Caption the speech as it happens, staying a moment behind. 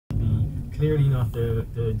clearly not the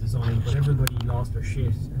design, but everybody lost their shit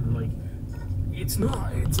and like, it's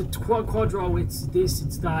not, it's a quadro, it's this,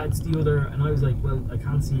 it's that, it's the other, and I was like, well, I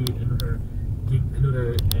can't see another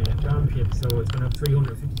RAM chip, so it's going to have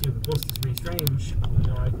 352, but plus it's really strange, you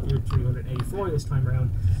know, I did 384 this time around,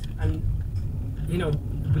 and, you know,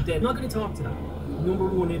 but then I'm not going to talk to that. Number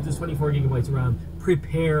one, if there's 24 gigabytes of RAM,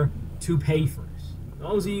 prepare to pay for it.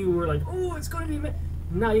 Those of you who are like, oh, it's going to be,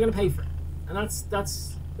 now you're going to pay for it, and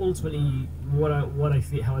that's ultimately what I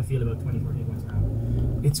feel, how I feel about 24 gigabytes of RAM.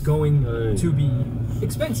 It's going to be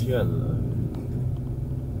expensive.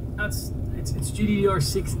 It's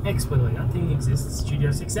GDDR6X, by the way. That thing exists.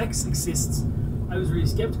 GDDR6X exists. I was really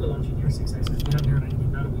skeptical on GDDR6X because we hadn't heard anything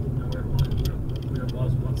about it. We didn't know where it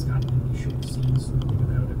was, what's happening. We should have seen something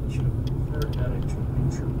about it. We should have heard about it. It should have been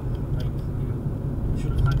true. Like, you know, we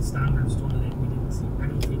should have had standards done in it. We didn't see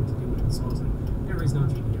anything to do with it. So I was like, there is no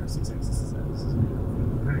GDDR6X. This is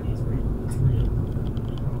apparently it's real. It's real.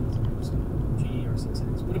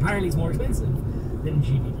 GDDR6X. But apparently it's more expensive than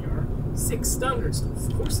GDDR6 standard stuff.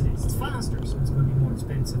 Of course it is. It's faster, so it's going to be more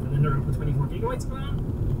expensive. And then they're up to 24 gigabytes of RAM.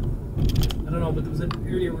 I don't know, but there was an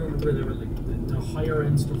earlier rumor where they were like the higher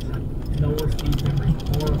end stuff had lower speed memory,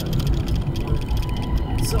 more of it.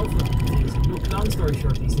 So look, long story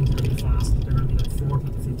short, these things are going to be fast. They're going to be like 40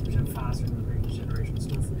 to 50% faster than the previous generation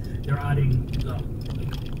stuff. They're adding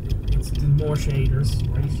it's more shaders,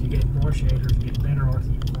 right? You get more shaders, you get better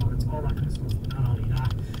RT performance, all that kind of stuff. But not only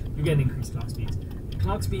that, you're getting increased clock speeds.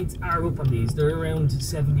 Clock speeds are up on these. They're around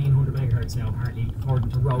 1700 megahertz now, apparently, according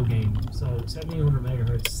to Rogame. So 1700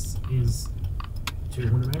 megahertz is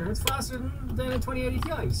 200 megahertz faster than a 2080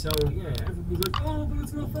 Ti. So yeah, everybody's like, oh, but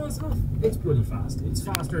it's not fast enough. It's bloody fast. It's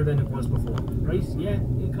faster than it was before, right? Yeah,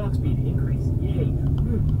 clock speed increase. Yay.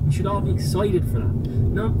 We should all be excited for that.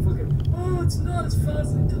 Not fucking, oh, it's not as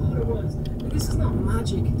fast as I thought it was. Like, this is not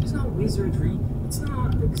magic. There's no wizardry. It's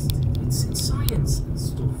not. It's science and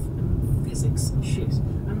stuff. Physics and shit,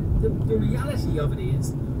 and the reality of it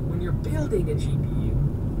is, when you're building a GPU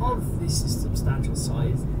of this substantial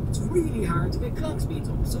size, it's really hard to get clock speeds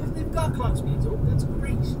up. So if they've got clock speeds up, that's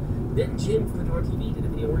great. Then Jim from Adore TV did a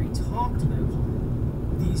video where he talked about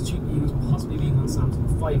these GPUs possibly being on Samsung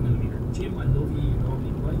 5mm. Jim, I love you, you know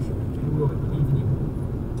me, right? I believe in you.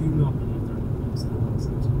 Do not believe that on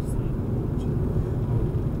Samsung 5mm.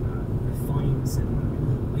 Refined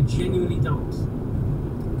 7mm. I genuinely don't.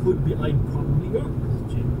 Could be, I'm probably wrong, because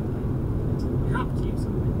Jim, you have to use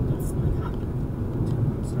something, that's not happening.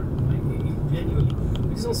 Genuinely,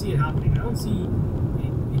 I just don't see it happening. I don't see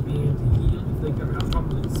it being able to yield. If like they're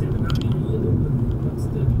probably 7 nanometer yield,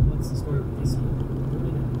 what's the story with this yield?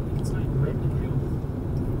 It's not even red like how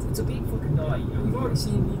it's a big fucking die. You know, we've already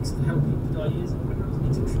seen leaks of how big the die is, and when those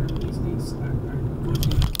leaks are sure these leaks are good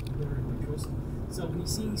leaks, they're trust. So when you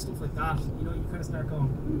see stuff like that, you know, you kind of start going,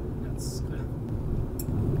 that's kind of,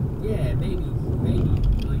 yeah, maybe,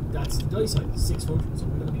 like, that's the die size, 600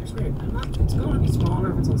 something millimeter square. And that, it's going to be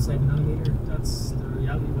smaller if it's on 7 nanometer. That's the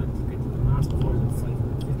reality of it. You get the mass before it's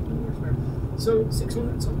 550 millimeter square. So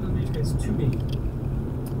 600 something millimeter square is too big.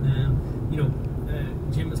 You know,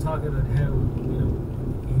 Jim was talking about how, you know,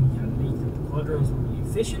 he had a leak that the quadros were really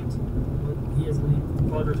efficient. Well, he has a leak that the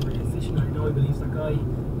quadros are really efficient. I know he believes that guy,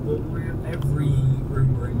 but every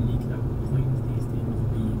rumor and leak that would point to these things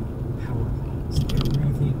being power pods.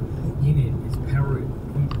 Everything in it is power,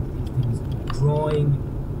 things drawing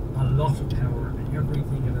a lot of power, and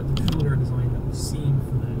everything about the cooler design that we've seen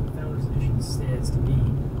from the Founders Edition says to me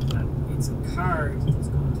that it's a card that's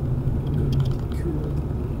going to be cooled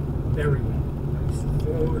very well. Like,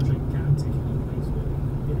 4 gigantic heat plates with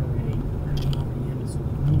an array hanging on the end, so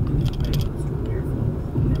we need to be able to store airflow,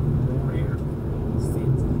 and then more air to all these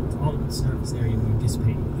things. It's all about the surface area when you're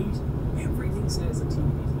dissipating heat. Everything says that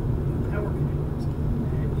TVs are power connectors.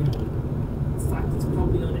 You know, in fact, it's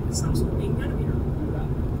probably on it. It's Samsung 8 nanometer. That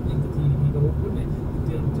thing the TV go up, wouldn't it?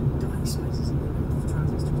 The die sizes and the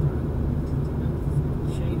transistors are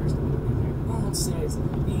shaders that are in there. All says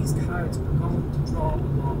these cards are going to draw a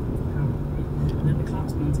lot of power, right? And then the clock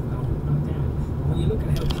speeds have gone up and down. And when you look at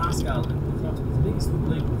how Pascal and the clock speeds, the biggest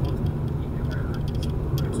blade of clock speed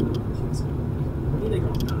when they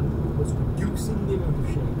got that was reducing the amount of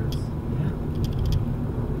shaders, yeah,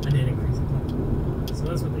 and then increasing clock speed. So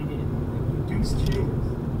that's what they did. They reduced shaders,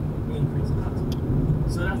 they increased clock speed.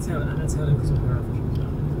 So that's how they were so power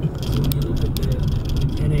efficient. So when you look at the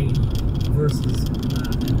 1080 versus a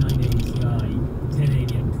 980 Ti,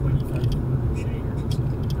 1080 and 2500 shaders or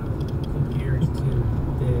something like that, compared to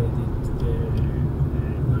the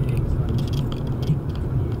 980 Ti, which is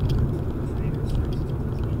 2800 shaders.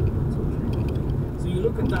 So you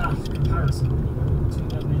look at that comparison, you know, to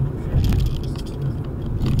that 900 shaders.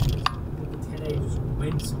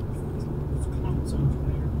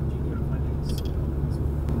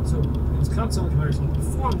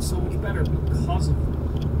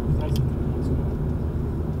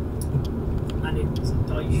 It's a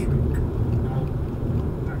die shrink. No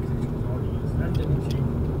architecture was already used. And then it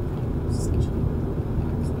changed essentially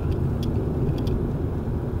as well.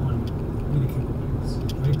 On with a kick up gears.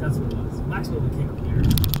 Right? That's what it was. Maxwell with a kick up gear.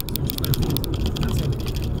 That's how it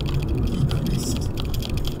decreased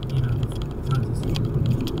the amount of transistors.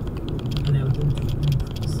 And now it's going to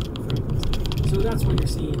increase frequency. So that's what you're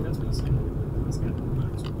seeing. That's what you see.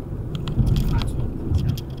 Maxwell.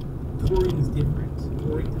 Durin is different.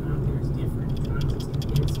 Durin to ampere is different. Transistor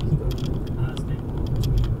is ego as the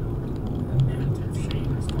amount of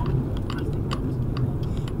shaders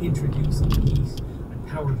introducing heat and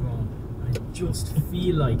power draw. And I just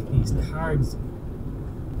feel like these cards,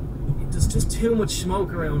 there's just too much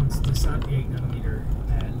smoke around the 8nm leak.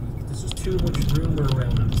 There's just too much rumour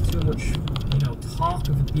around it. There's too much, talk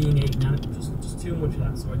of it being 8nm. Just too much of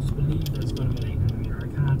that. So I just believe that it's going to be an 8nm. I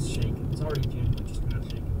can't shake it. It's already June. I just can't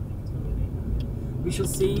shake it. We shall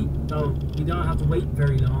see, though we don't have to wait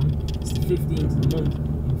very long. It's the 15th of the month.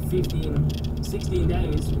 In 16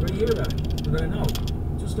 days, we're going to hear about it. We're going to know.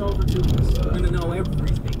 Just over 2 months. We're going to know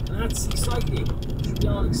everything. And that's exciting. It should be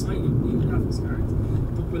all exciting. New graphics cards.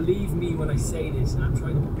 But believe me when I say this, and I'm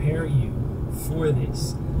trying to prepare you for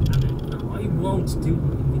this. And I won't do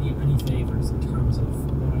NVIDIA any favours in terms of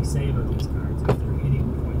what I say about these cards if they're hitting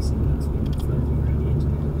pricing that's been floating around the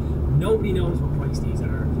internet. Nobody knows what price these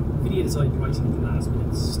are. NVIDIA decided pricing at the last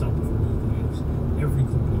minute, stop it from leaking out. Every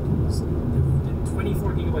company does. The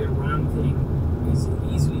 24GB of RAM thing is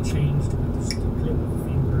easily changed with just a click of a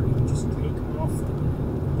finger. You can just take off the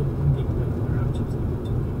 1GB RAM chips and the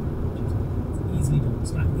 2GB chips. It's easily done.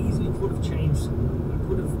 So that easily could have changed. That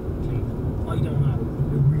could have changed. I don't know.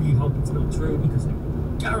 I really hope it's not true because I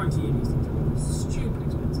guarantee you these things are stupid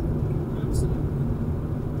expensive. Absolutely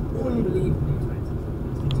unbelievably expensive.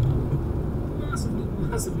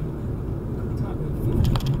 Massively. We're talking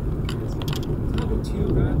 50. We're talking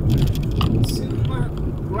 $2,000. Super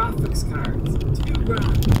graphics cards, $2,000.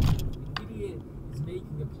 NVIDIA is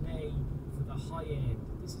making a play for the high end.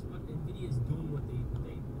 This is what NVIDIA's done.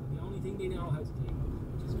 The only thing they know how to do,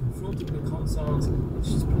 which is confronting the consoles.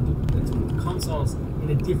 Let's put the consoles in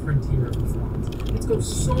a different tier of performance. Let's go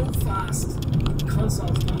so fast. The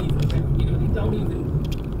consoles don't even, they don't even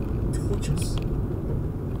touch us.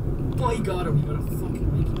 By God, are we gonna fucking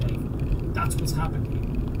make it big? That's what's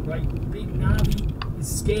happening, right? Big Navi is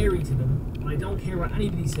scary to them, and I don't care what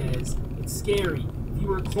anybody says. It's scary. If you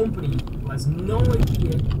were a company who has no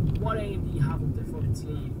idea what AMD have up their fucking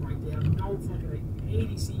sleeve, right? They have no fucking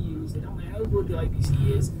ADCUs. They don't know how good the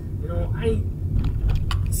IPC is. They don't know any.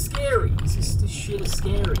 It's scary. This shit is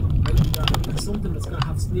scary. Right? You got something that's gonna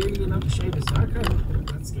have nearly the amount of shape as our card.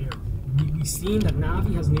 That's scary. We've seen that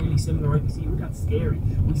Navi has nearly similar IPC. Ooh, that's scary.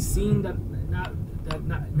 We've seen that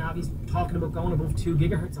Navi's talking about going above 2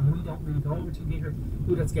 GHz and we don't really go over 2 GHz.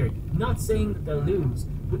 Ooh, that's scary. Not saying that they'll lose,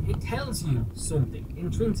 but it tells you something.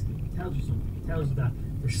 Intrinsically, it tells you something. It tells you that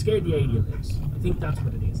they're scared the 80 will lose. I think that's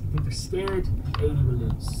what it is. I think they're scared the 80 will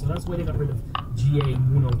lose. So that's why they got rid of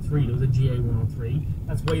GA103. There was a GA103.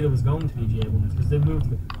 That's why there was going to be a GA103 because they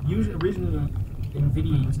moved. Originally,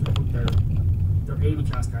 NVIDIA used to put their 80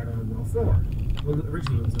 class card on a 104. Well,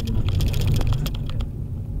 originally it was a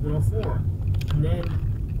 104, and then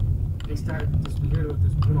they started. We heard about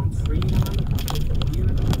this 103 die, and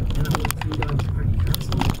that 103 die was apparently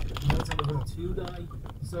cancelled. And now it's on the 102 die.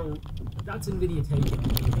 So that's NVIDIA taking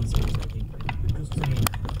these things. I think they're just saying,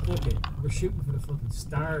 "Fuck it, we're shooting for the fucking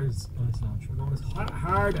stars on this launch. We're going as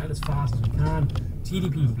hard and as fast as we can.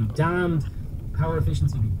 TDP to be damned, power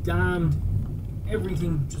efficiency be damned."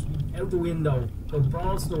 Everything just out the window, go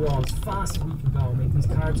balls to the wall as fast as we can go, make these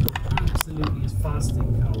cards go absolutely as fast as they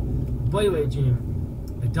can go. By the way, Jim,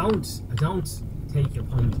 I don't take your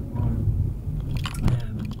point on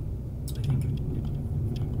I think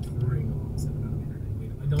touring on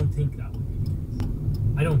 7nm. I don't think that would be the case.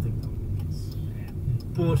 I don't think that would be the case.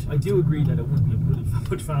 But I do agree that it would be a really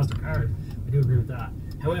much faster card. I do agree with that.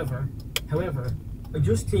 However, I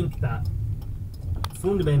just think that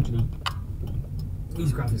fundamentally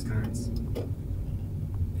these graphics cards,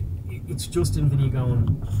 it's just NVIDIA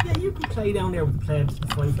going, yeah, you can play down there with the plebs for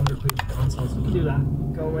 500 quid consoles. You can do that.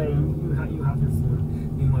 Go away. You have your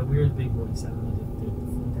fun. Meanwhile, we're the big boys selling the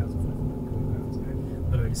 4,500 quid graphics card.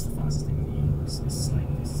 By the way, this is the fastest thing in the universe. This is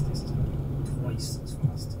going to be twice as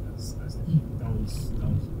fast as those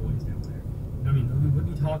boys down there. I mean, we would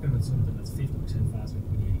be talking about something that's 50% faster than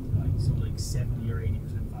 2080 Ti, so like 70 or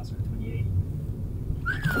 80% faster than 2080.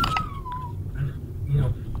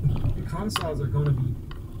 The consoles are going to be,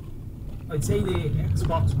 I'd say the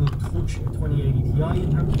Xbox will touch a 2080 Ti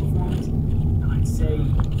in terms of performance, and I'd say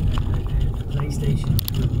the PlayStation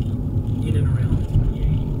will be in and around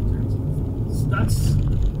that's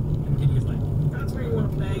Nvidia's like, that's where you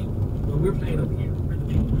want to play. Well, we're playing up here. We're the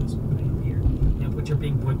big boys. We're playing up here. Now put your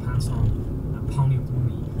big boy pants on and pony up the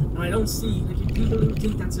money. And I don't see, like, people who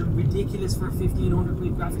think that's a ridiculous for a 1500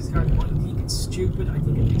 quid graphics card. I think it's stupid. I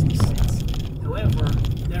think it makes no sense. However,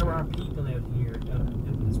 there are people out here out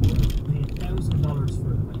in this world who pay $1,000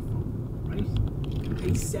 for an iPhone, right? Who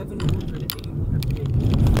pay 700, 800 quid for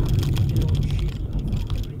their own shitty iPhone,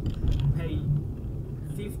 right? And pay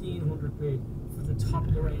 1,500 quid for the top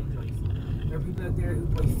of the range iPhone. There are people out there who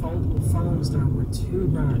buy foldable phones that are worth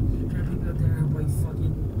 $2,000. There are people out there who buy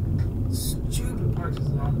fucking stupid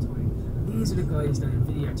purchases all the time. And these are the guys that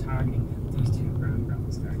Nvidia are targeting these $2,000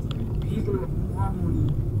 graphics cards. People who have more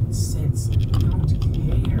money and sense don't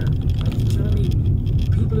care. Like, do you know what I mean?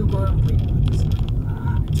 People who go out and buy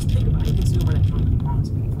just think about any consumer electronic you want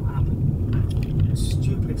to be from Apple. And it's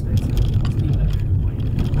stupid expensive. People out there who buy it.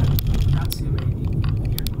 And that's who you're going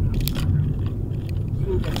to have. You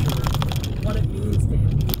will get your work. What it means then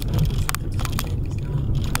is that the top end is down.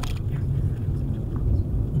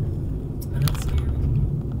 And that's scary.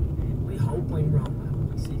 I hope I'm wrong. I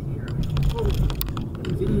hope I sit here. I hope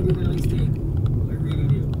Nvidia did a nice thing. I really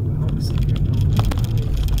do. I hope I sit here and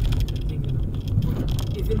thinking of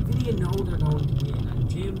it. If Nvidia know they're going to win, and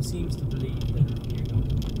Jim seems to believe that Nvidia are going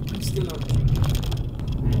to win, I'm still on Jim.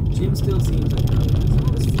 And Jim still seems like there's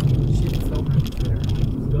all this fucking shit floating on Twitter.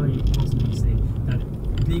 This guy constantly saying that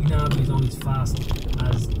Big Navi is only as fast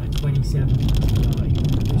as a 2070 Ti, which is like,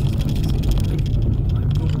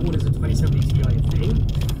 number one, is a 2070 Ti a thing?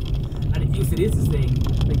 And if it is a thing,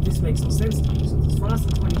 like, this makes no sense to me. So it's as fast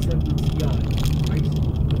as 2070 Ti, right?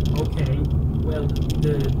 Okay, well,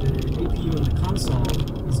 the APU in the console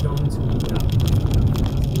is going to be that.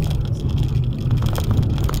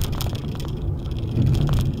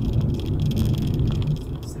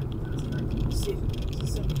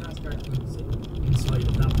 Inside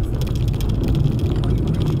of that performance. I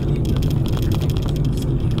really believe that the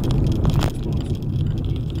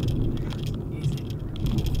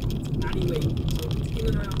anyway, so it's in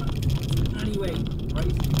and around that. Anyway,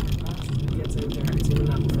 right? It gets out there, it's in and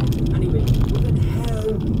around that. Anyway, what the hell,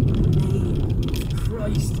 in the name of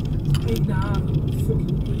Christ, Big Nav,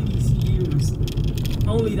 fucking 80 CUs,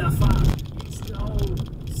 only that fast. It's no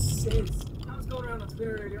sense. I was going around on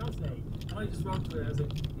Twitter earlier on today, and I just wrote to it, I was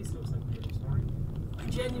like, this looks like a major story. I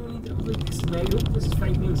genuinely, I was like, this is made up, this is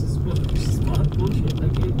fake news, this is bullshit.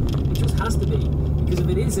 Like, it just has to be. Because if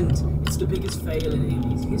it isn't, it's the biggest fail in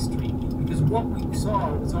AD's history. Because what we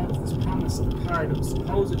saw was all of this promise of a car that was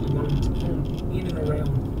supposedly going to come in and around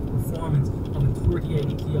the performance of a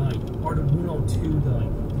 3080 Ti or the 102 die.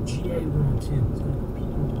 The GA 102 was going to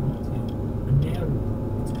compete with the 102. And now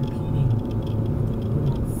it's competing with the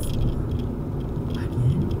 104.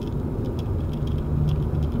 Again?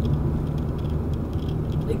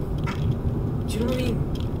 Like, do you know what I mean?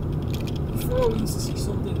 Before we used to see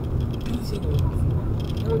something beating a 104.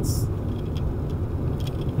 Now it's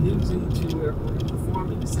losing to or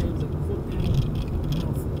performing the same as a cut down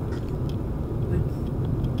 104. Like,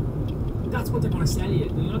 that's what they're going to sell you.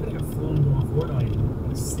 You're not going to get a full 104 die. They're going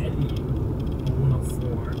to sell you a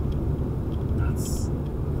 104 that's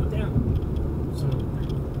put down. So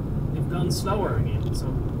they've gone slower again. So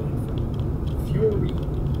going from Fury,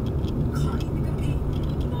 kind of competing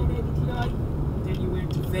with the 980 Ti, then you went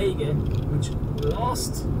to Vega, which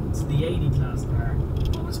lost to the 80 class car,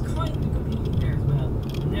 but was kind of competing there as well.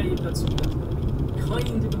 And now you've got some that's going to be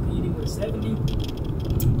kind of competing with a 70,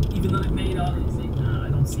 even though it made all these things. Nah, I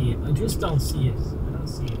don't see it. I just don't see it. I don't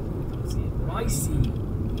see it. I don't see it. What I see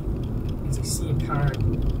is I see a car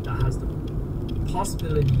that has the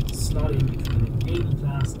possibility to slot in between an 80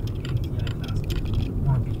 class and an 80 Ti class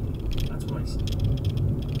or B. That's what I see.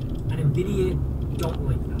 And Nvidia don't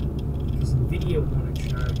like that, because Nvidia want to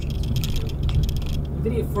charge.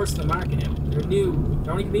 Nvidia first to the market now. They're new.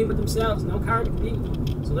 They're only competing with themselves. No car to compete with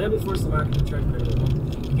them. So they'll be first to the market and charge whatever they want.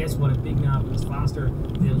 And guess what? If Big Nav is faster,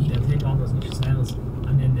 they'll take all those initial sales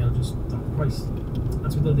and then they'll just drop the price.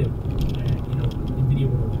 That's what they'll do. You know, Nvidia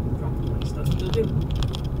will drop the price. That's what they'll do.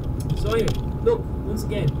 So anyway, look, once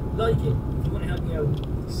again, like it. If you want to help me out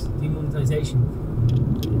with this demonetization,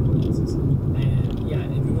 yeah,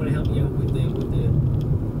 if you want to help me out with the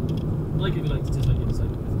like, if you like to dislike it,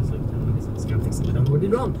 dislike it, scam fix it, I don't know what I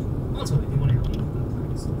did wrong. Also, if you want to help me with that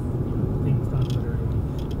kind of stuff, things that matter,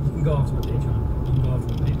 you can go off to my Patreon, you can go off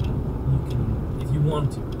to my PayPal, you can, if you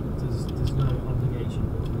want to, there's no obligation,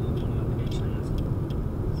 but the only obligation I ask for.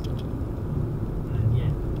 And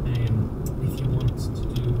yeah, if you want to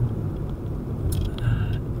do,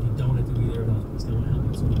 if you don't have to do either of those, but still want to help me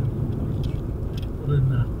with something, other than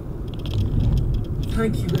that,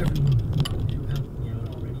 thank you everyone who helped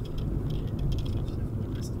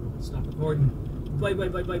Gordon. Play.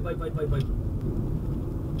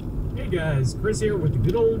 Hey guys, Chris here with the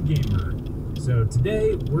Good Old Gamer. So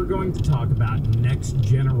today we're going to talk about next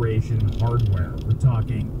generation hardware. We're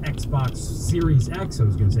talking Xbox Series X, I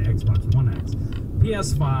was going to say Xbox One X,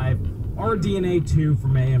 PS5, RDNA 2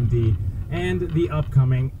 from AMD, and the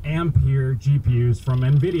upcoming Ampere GPUs from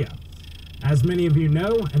NVIDIA. As many of you know,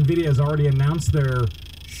 NVIDIA has already announced their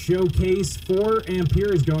showcase for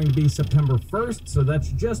Ampere is going to be September 1st, so that's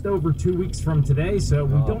just over 2 weeks from today, so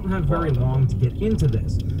we don't have very long to get into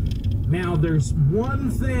this. Now, there's one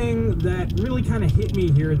thing that really kind of hit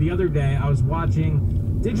me here the other day. I was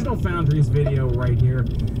watching Digital Foundry's video right here,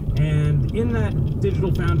 and in that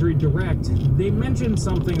Digital Foundry Direct, they mentioned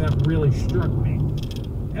something that really struck me.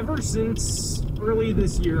 Ever since early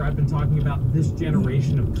this year, I've been talking about this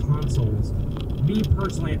generation of consoles. Me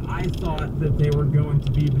personally, I thought that they were going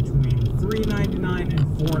to be between $399 and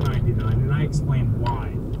 $499, and I explained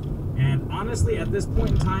why. And honestly, at this point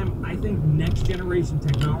in time, I think next generation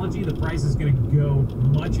technology, the price is going to go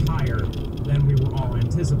much higher than we were all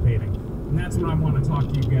anticipating. And that's what I want to talk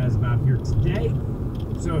to you guys about here today.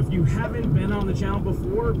 So if you haven't been on the channel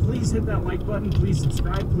before, please hit that like button, please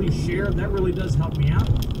subscribe, please share. That really does help me out.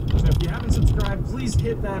 So if you haven't subscribed, please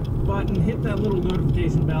hit that button, hit that little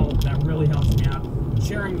notification bell. That really helps me out.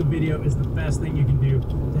 Sharing the video is the best thing you can do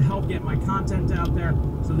to help get my content out there,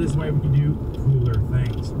 so this way we can do cooler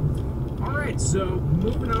things. Alright, so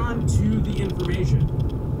moving on to the information.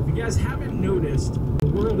 If you guys haven't noticed, the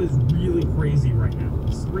world is really crazy right now.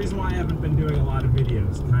 This is the reason why I haven't been doing a lot of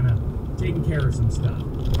videos, kind of taking care of some stuff.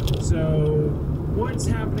 So what's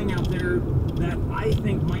happening out there that I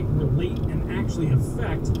think might relate and actually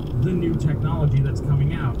affect the new technology that's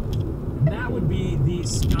coming out? And that would be the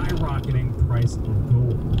skyrocketing price of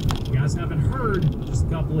gold. If you guys haven't heard, just a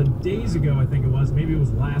couple of days ago, I think it was, maybe it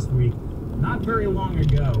was last week, not very long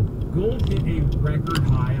ago, gold hit a record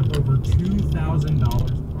high of over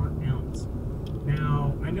 $2,000 per ounce.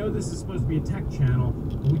 Now, I know this is supposed to be a tech channel,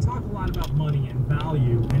 but we talk a lot about money and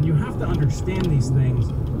value, and you have to understand these things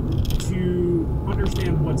to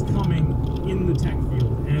understand what's coming in the tech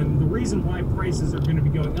field. And the reason why prices are going to be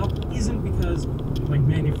going up isn't because like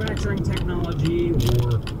manufacturing technology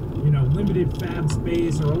or, you know, limited fab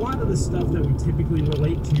space or a lot of the stuff that we typically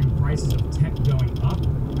relate to prices of tech going up,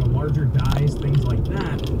 you know, larger dies, things like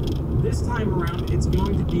that. This time around, it's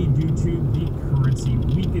going to be due to the currency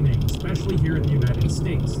weakening, especially here in the United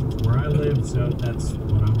States. It's where I live, so that's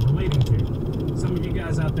what I'm relating to. Some of you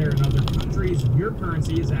guys out there in other countries, your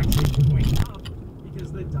currency is actually going up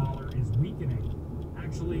because the dollar is weakening.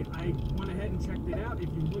 Actually, I went ahead and checked it out. If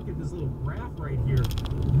you look at this little graph right here,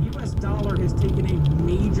 the US dollar has taken a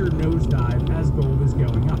major nosedive as gold is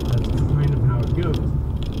going up. That's kind of how it goes.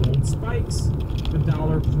 Gold spikes, the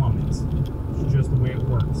dollar plummets. It's just the way it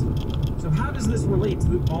works. So how does this relate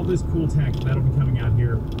to all this cool tech that'll be coming out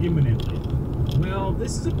here imminently? Well,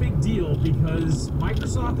 this is a big deal because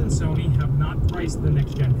Microsoft and Sony have not priced the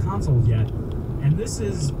next-gen consoles yet. And this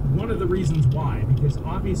is one of the reasons why, because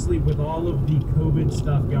obviously with all of the COVID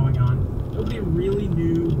stuff going on, nobody really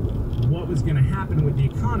knew what was going to happen with the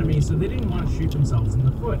economy, so they didn't want to shoot themselves in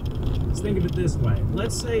the foot. Let's think of it this way.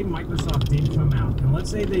 Let's say Microsoft did come out, and let's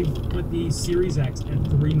say they put the Series X at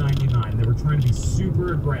 $399. They were trying to be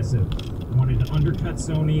super aggressive. They wanted to undercut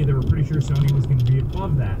Sony. They were pretty sure Sony was going to be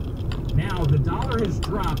above that. Now, the dollar has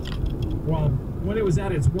dropped, well, when it was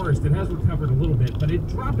at its worst, it has recovered a little bit, but it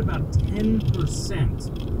dropped about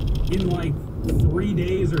 10% in like 3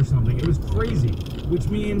 days or something. It was crazy, which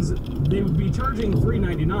means they would be charging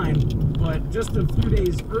 $399, but just a few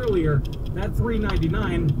days earlier, that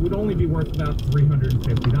 $399 would only be worth about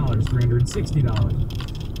 $350,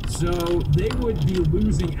 $360. So they would be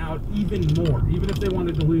losing out even more. Even if they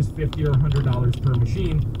wanted to lose $50 or $100 per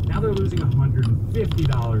machine, now they're losing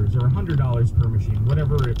 $150 or $100 per machine,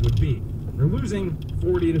 whatever it would be. They're losing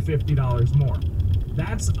 $40 to $50 more.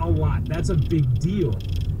 That's a lot. That's a big deal.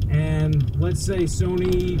 And let's say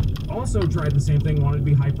Sony also tried the same thing, wanted to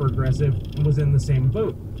be hyper aggressive, and was in the same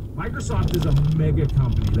boat. Microsoft is a mega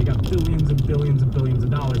company. They got billions and billions and billions of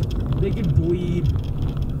dollars. They could bleed.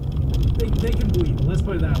 They can bleed. Let's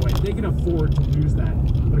put it that way. They can afford to lose that.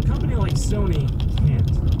 But a company like Sony can't.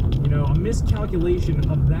 You know, a miscalculation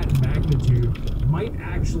of that magnitude might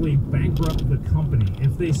actually bankrupt the company.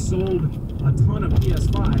 If they sold a ton of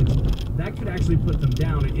PS5s, that could actually put them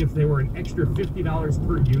down if they were an extra $50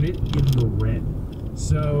 per unit in the red.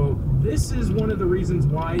 So this is one of the reasons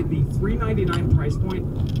why the $399 price point,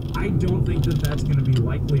 I don't think that that's going to be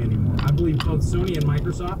likely anymore. I believe both Sony and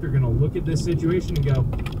Microsoft are going to look at this situation and go,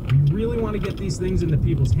 we really want to get these things into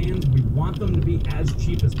people's hands. We want them to be as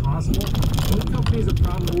cheap as possible. Both companies are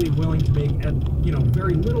probably willing to make,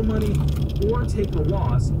 very little money or take a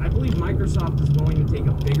loss. I believe Microsoft is willing to take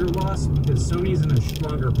a bigger loss because Sony's in a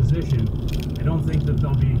stronger position. I don't think that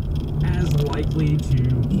they'll be as likely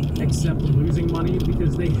to accept losing money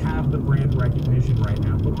because they have the brand recognition right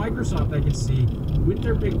now. But Microsoft, I could see, with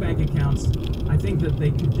their big bank accounts, I think that they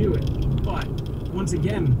could do it. But once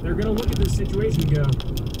again, they're going to look at this situation and go,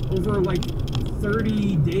 over like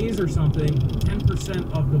 30 days or something,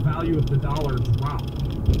 10% of the value of the dollar drop.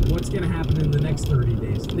 What's going to happen in the next 30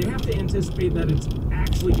 days? They have to anticipate that it's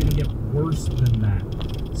actually going to get worse than that,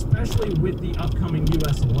 especially with the upcoming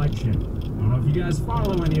U.S. election. I don't know if you guys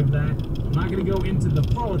follow any of that. I'm not going to go into the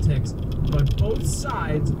politics, but both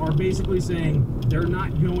sides are basically saying they're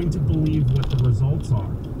not going to believe what the results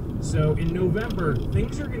are. So in November,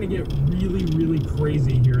 things are going to get really, really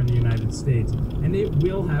crazy here in the United States, and it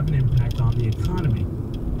will have an impact on the economy.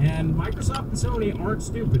 And Microsoft and Sony aren't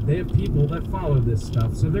stupid. They have people that follow this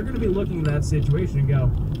stuff, so they're going to be looking at that situation and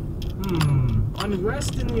go,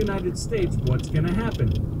 unrest in the United States, what's going to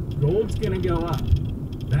happen? Gold's going to go up.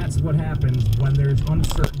 That's what happens when there's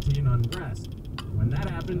uncertainty and unrest. When that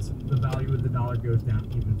happens, the value of the dollar goes down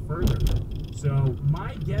even further. So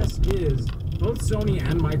my guess is both Sony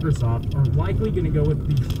and Microsoft are likely going to go with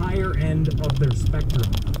the higher end of their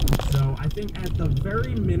spectrum. So I think at the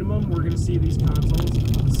very minimum, we're going to see these consoles,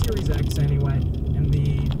 the Series X anyway, and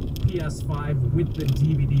the PS5 with the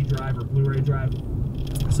DVD drive or Blu-ray drive.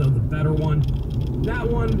 So the better one, that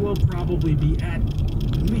one will probably be at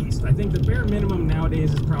least, I think the bare minimum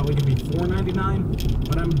nowadays is probably going to be $4.99,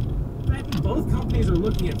 but I'm betting both companies are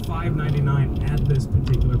looking at $5.99 at this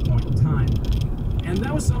particular point in time. And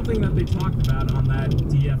that was something that they talked about on that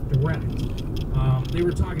DF Direct. They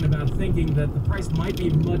were talking about thinking that the price might be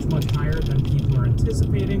much, much higher than people are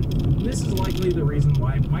anticipating. And this is likely the reason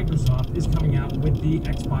why Microsoft is coming out with the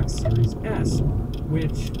Xbox Series S,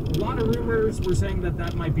 which a lot of rumors were saying that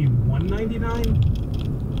that might be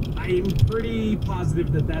 $199. I'm pretty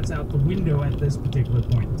positive that that's out the window at this particular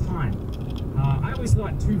point in time. I always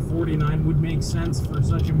thought $249 would make sense for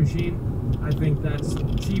such a machine. I think that's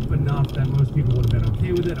cheap enough that most people would have been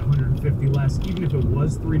okay with it, $150 less, even if it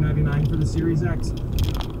was $399 for the Series X.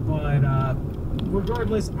 But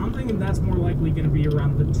regardless, I'm thinking that's more likely going to be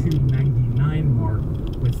around the $299 mark,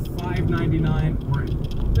 with $599 or at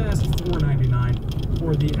best $499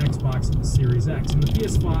 for the Xbox Series X. And the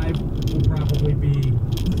PS5 will probably be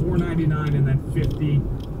 $499 and then $50.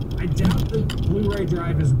 I doubt the Blu-ray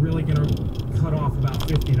drive is really going to cut off about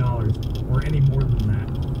 $50 or any more than that.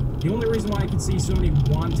 The only reason why I could see Sony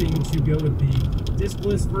wanting to go with the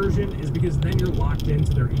discless version is because then you're locked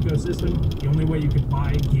into their ecosystem. The only way you could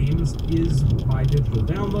buy games is by digital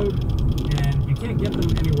download, and you can't get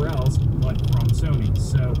them anywhere else but from Sony.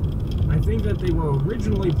 So I think that they were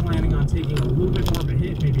originally planning on taking a little bit more of a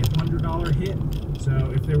hit, maybe $100 hit.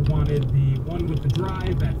 So if they wanted the one with the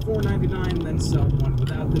drive at $499, then sell the one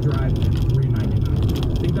without the drive at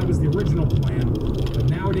 $399. I think that was the original plan. But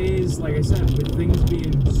nowadays, like I said, with things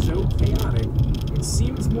being so chaotic, it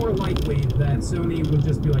seems more likely that Sony would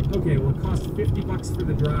just be like, okay, well, it costs $50 for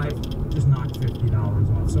the drive, just knock $50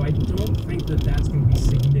 off. So I don't think that that's going to be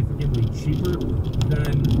significantly cheaper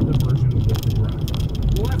than the version with the drive.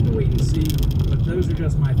 We'll have to wait and see, but those are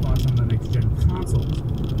just my thoughts on the next-gen consoles.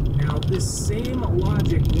 Now, this same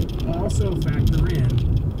logic will also factor in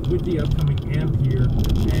with the upcoming Ampere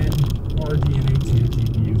and RDNA 2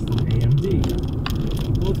 GPUs from AMD.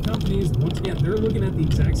 Both companies, once again, they're looking at the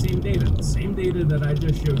exact same data that I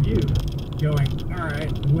just showed you, going, all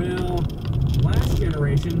right, well, last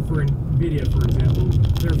generation for NVIDIA, for example,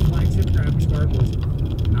 their flagship graphics card was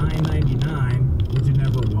 $999, which it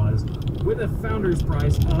never was, with a founder's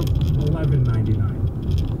price of $1199.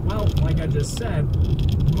 Well, like I just said,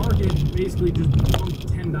 the market basically just bumped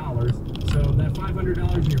 $10, so that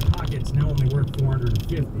 $500 in your pocket's now only worth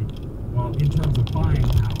 $450, well, in terms of buying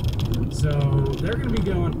power. So they're going to be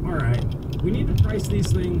going, all right, we need to price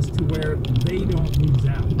these things to where they don't lose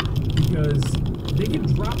out, because they can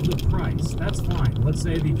drop the price, that's fine. Let's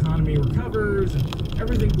say the economy recovers and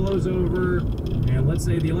everything blows over, and let's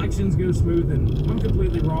say the elections go smooth and I'm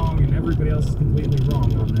completely wrong and everybody else is completely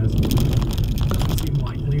wrong on this. Doesn't seem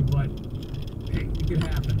likely, but hey, it could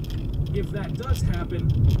happen. If that does happen,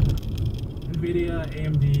 NVIDIA,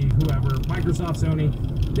 AMD, whoever, Microsoft, Sony,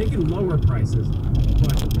 they can lower prices,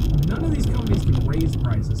 but none of these companies can raise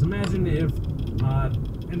prices. Imagine if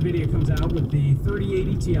NVIDIA comes out with the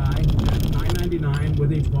 3080 Ti at $999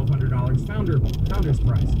 with a $1,200 founder's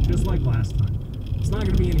price, just like last time. It's not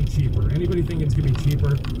going to be any cheaper. Anybody think it's going to be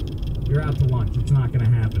cheaper, you're out to lunch. It's not going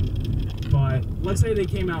to happen. But let's say they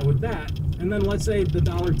came out with that, and then let's say the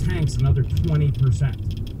dollar tanks another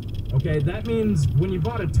 20%. Okay, that means when you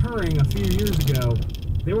bought a Turing a few years ago,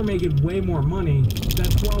 they were making way more money.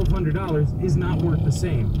 That $1,200 is not worth the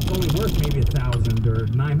same. It's only worth maybe $1,000 or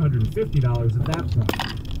 $950 at that point.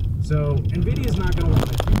 So NVIDIA is not going to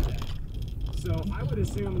want to do that. So I would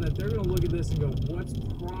assume that they're going to look at this and go, what's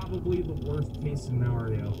probably the worst case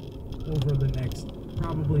scenario over the next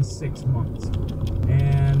probably 6 months?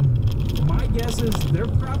 And my guess is they're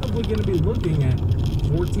probably going to be looking at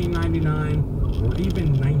 $14.99 or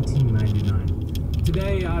even $19.99.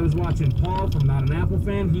 Today I was watching Paul from Not an Apple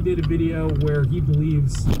Fan. He did a video where he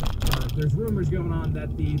believes there's rumors going on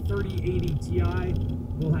that the 3080 Ti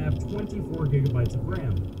will have 24 gigabytes of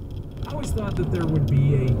RAM. I always thought that there would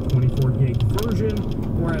be a 24 gig version,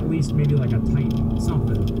 or at least maybe like a Titan,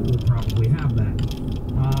 something will probably have that.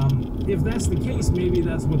 If that's the case, maybe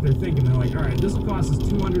that's what they're thinking. They're like, all right, this will cost us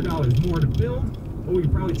 $200 more to build, but we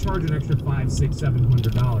can probably charge an extra $500, $600,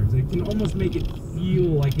 $700. It can almost make it feel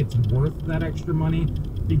like it's worth that extra money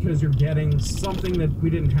because you're getting something that we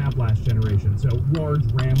didn't have last generation, so large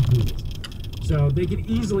RAM pools. So they could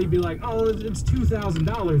easily be like, oh, it's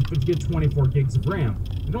 $2,000, but you get 24 gigs of RAM.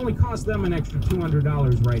 It only costs them an extra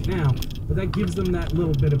 $200 right now, but that gives them that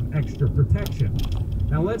little bit of extra protection.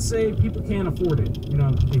 Now, let's say people can't afford it. You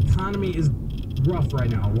know, the economy is rough right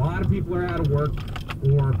now. A lot of people are out of work,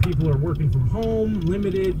 or people are working from home,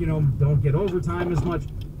 limited, you know, don't get overtime as much.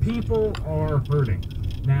 People are hurting.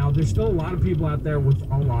 Now, there's still a lot of people out there with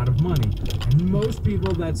a lot of money, and most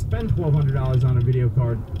people that spend $1,200 on a video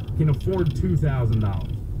card can afford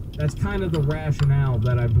 $2,000. That's kind of the rationale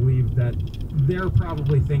that I believe that they're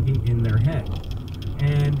probably thinking in their head.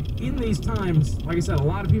 And in these times, like I said, a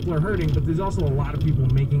lot of people are hurting, but there's also a lot of people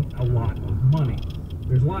making a lot of money.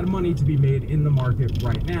 There's a lot of money to be made in the market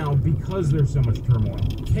right now because there's so much turmoil.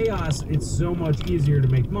 Chaos, it's so much easier to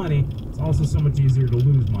make money. It's also so much easier to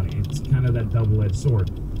lose money. It's kind of that double-edged sword.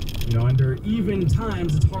 You know, under even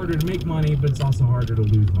times, it's harder to make money, but it's also harder to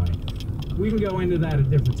lose money. We can go into that at a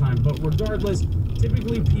different time, but regardless,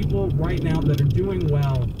 typically people right now that are doing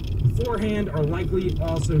well beforehand are likely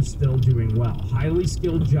also still doing well. Highly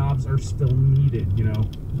skilled jobs are still needed, you know.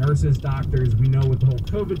 Nurses, doctors, we know with the whole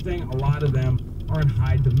COVID thing, a lot of them are in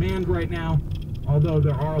high demand right now, although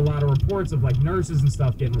there are a lot of reports of like nurses and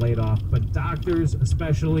stuff getting laid off, but doctors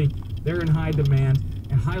especially, they're in high demand,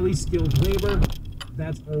 and highly skilled labor,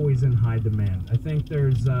 that's always in high demand. I think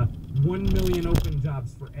there's 1 million open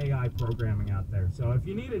jobs for AI programming out there. So if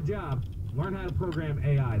you need a job, learn how to program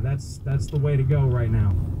AI. That's the way to go right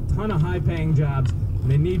now. Ton of high-paying jobs. And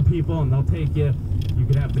they need people, and they'll take you. You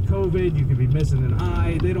could have the COVID. You could be missing an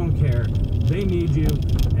eye. They don't care. They need you,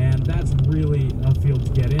 and that's really a field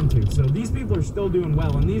to get into. So these people are still doing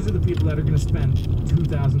well, and these are the people that are going to spend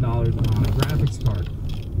 $2,000 on a graphics card.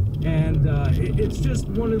 And it's just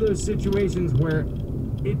one of those situations where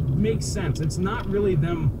it makes sense. It's not really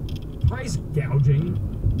them price gouging.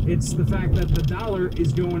 It's the fact that the dollar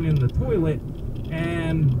is going in the toilet,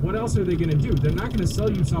 and what else are they going to do? They're not going to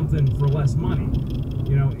sell you something for less money.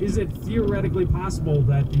 You know, is it theoretically possible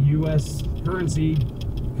that the U.S. currency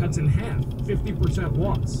cuts in half, 50%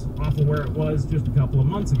 loss off of where it was just a couple of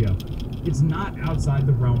months ago? It's not outside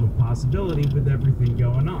the realm of possibility with everything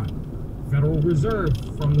going on. Federal Reserve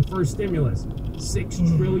from the first stimulus,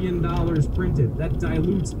 $6 trillion printed. That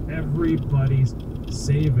dilutes everybody's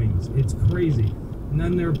savings. It's crazy. And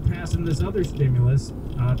then they're passing this other stimulus.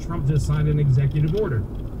 Trump just signed an executive order.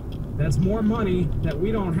 That's more money that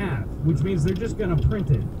we don't have, which means they're just going to print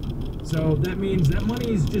it. So that means that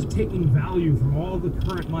money is just taking value from all the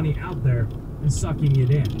current money out there and sucking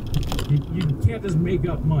it in. You can't just make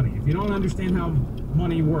up money. If you don't understand how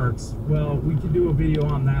money works, well, we can do a video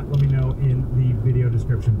on that. Let me know in the video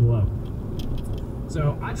description below.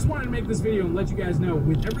 So I just wanted to make this video and let you guys know,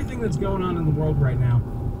 with everything that's going on in the world right now,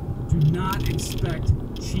 do not expect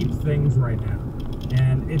cheap things right now.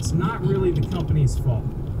 And it's not really the company's fault.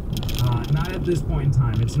 Not at this point in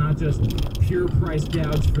time. It's not just pure price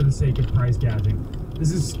gouge for the sake of price gouging.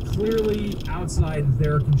 This is clearly outside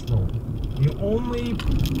their control. The only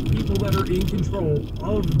people that are in control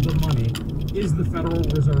of the money is the Federal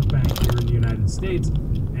Reserve Bank here in the United States.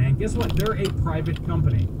 And guess what? They're a private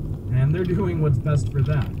company, and they're doing what's best for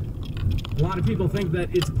them. A lot of people think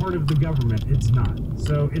that it's part of the government. It's not.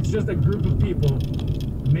 So it's just a group of people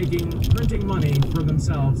printing money for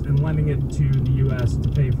themselves and lending it to the U.S. to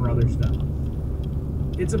pay for other stuff.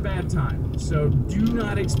 It's a bad time. So do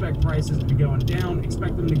not expect prices to be going down.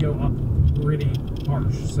 Expect them to go up pretty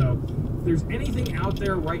harsh. So if there's anything out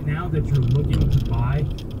there right now that you're looking to buy,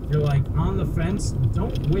 you're like on the fence,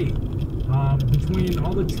 don't wait. Between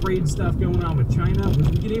all the trade stuff going on with China, which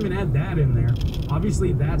we can even add that in there,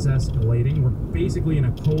 obviously that's escalating. We're basically in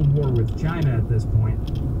a Cold War with China at this point.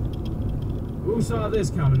 Who saw this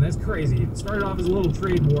coming? That's crazy. It started off as a little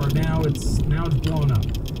trade war, now it's blown up.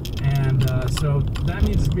 And so that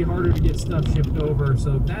means it's going to be harder to get stuff shipped over,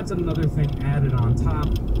 so that's another thing added on top.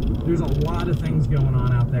 There's a lot of things going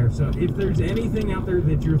on out there, so if there's anything out there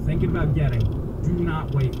that you're thinking about getting, do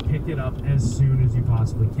not wait. Pick it up as soon as you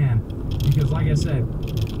possibly can. Because like I said,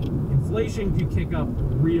 inflation could kick up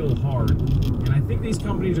real hard. And I think these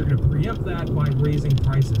companies are going to preempt that by raising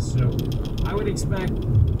prices. So I would expect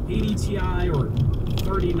 80 Ti or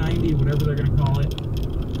 3090, whatever they're going to call it.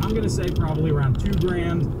 I'm going to say probably around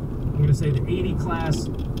 $2,000. I'm going to say the 80 class,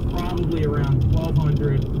 probably around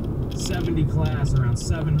 1,200. 70 class, around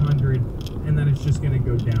 700. And then it's just going to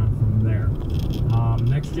go down from there.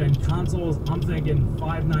 Next gen consoles, I'm thinking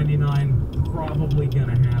 $599, probably going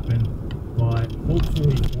to happen, but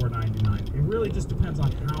hopefully $499. It really just depends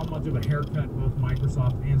on how much of a haircut both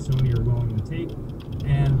Microsoft and Sony are willing to take.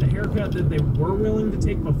 And the haircut that they were willing to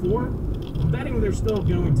take before, I'm betting they're still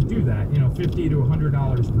going to do that, you know, $50 to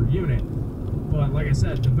 $100 per unit. But like I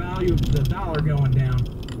said, the value of the dollar going down,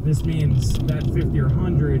 this means that 50 or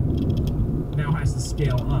 100 now has to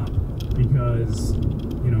scale up. Because,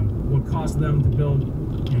 you know, what cost them to build,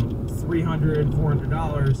 you know, $300,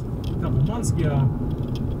 $400 a couple months ago,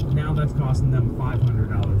 now that's costing them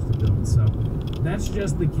 $500 to build. So that's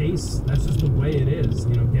just the case. That's just the way it is.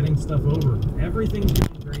 You know, getting stuff over. Everything's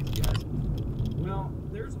going crazy, guys. Well,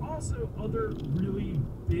 there's also other really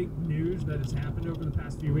big news that has happened over the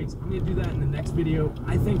past few weeks. I'm going to do that in the next video.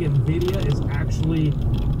 I think NVIDIA is actually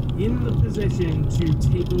in the position to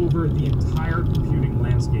take over the entire computing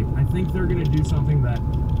landscape. I think they're going to do something that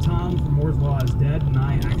Tom from Moore's Law is Dead and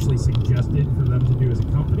I actually suggested for them to do as a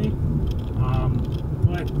company.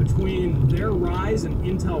 But between their rise and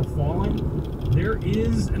Intel falling, there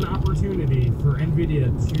is an opportunity for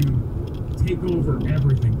NVIDIA to take over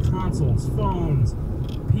everything. Consoles, phones,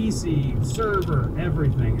 PC, server,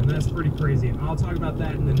 everything. And that's pretty crazy. And I'll talk about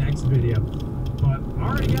that in the next video. But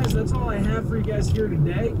alright guys, that's all I have for you guys here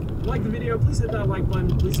today. If you like the video, please hit that like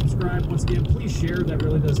button, please subscribe. Once again, please share, that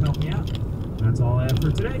really does help me out. That's all I have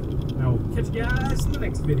for today. And I will catch you guys in the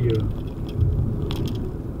next video.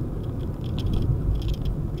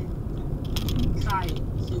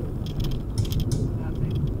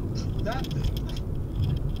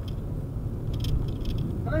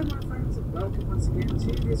 Hello my friends and welcome once again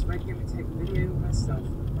to this regular tech video with myself,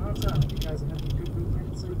 Martha. I hope you guys are having a good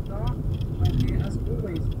weekend so far. I'm here as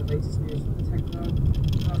always with the latest news from the tech world,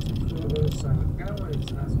 starting for also Kanowit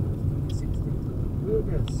as well as the 16th of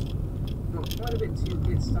August. We've got quite a bit to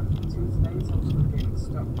get stuck into today, so I'm going to get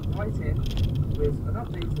stuck right in with an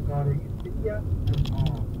update regarding NVIDIA and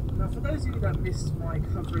ARM. Now for those of you that missed my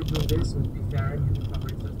coverage of this, or to be fair, any of the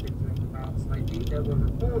coverage that's been doing about lately, there were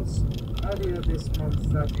reports earlier this month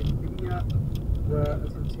that NVIDIA were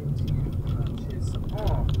attempting to purchase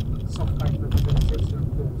ARM. SoftBank representatives, who of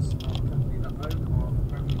course are the company that own ARM,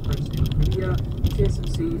 apparently approached NVIDIA,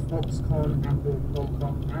 TSMC, Foxconn, Apple,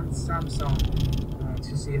 Qualcomm and Samsung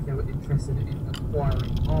to see if they were interested in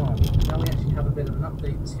acquiring ARM. Now we actually have a bit of an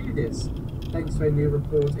update to this, thanks to a new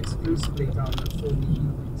report exclusively done for the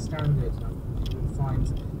Evening Standard. You will find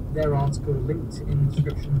their article linked in the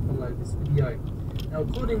description below this video. Now,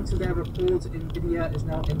 according to their report, NVIDIA is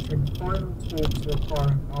now entering final talks for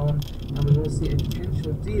acquiring ARM, and we will see a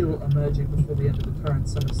potential deal emerging before the end of the current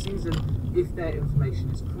summer season if their information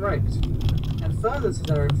is correct. And further to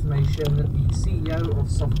their information, the CEO of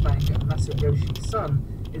SoftBank, Masayoshi Son,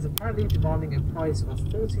 is apparently demanding a price of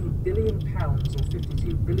 £40 billion or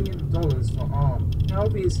 $52 billion for ARM. Now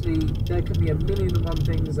obviously, there can be a million and one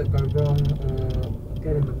things that go wrong or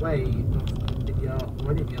get in the way of NVIDIA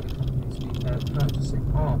or any of the other companies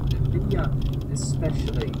purchasing ARM. NVIDIA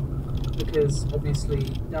especially, because obviously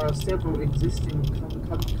there are several existing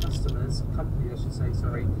companies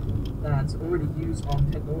that already use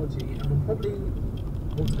ARM technology and will probably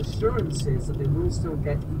want assurances that they will still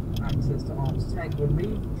get equal access to ARM's tech, or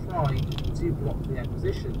maybe try to block the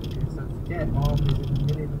acquisition, because don't forget, ARM is in a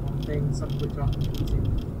million and one things, some of which are competing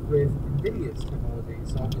with NVIDIA's technology.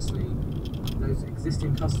 So obviously those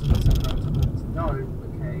existing customers are going to want to know,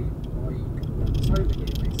 okay, why you can block this over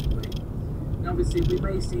here basically. Now obviously we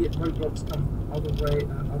may see roadblocks come from other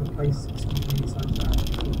places, such as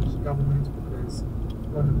the British government, because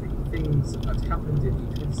one of the things that happened in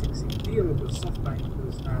the 2016 deal with SoftBank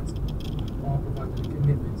was that ARM provided a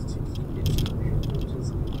commitment to keep its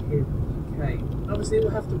headquarters here in the UK. Now obviously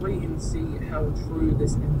we'll have to wait and see how true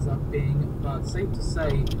this ends up being, but safe to say,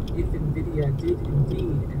 if Nvidia did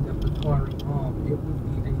indeed end up acquiring ARM, it would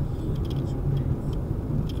be a huge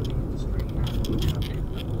move for the industry and would have a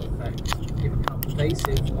ripple effect, given how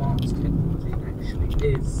pervasive ARM's technology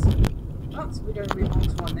actually is. But we're going to move on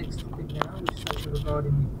to our next topic now, which is actually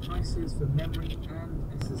regarding the prices for memory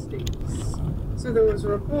and SSDs. So there was a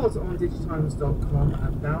report on digitimes.com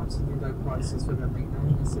about the low prices for memory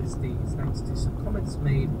and SSDs, thanks to some comments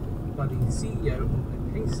made by the CEO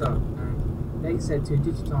of Pesa, and they said to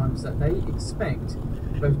Digitimes that they expect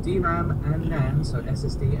both DRAM and NAND, so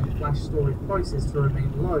SSD and flash storage prices, to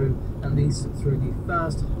remain low at least through the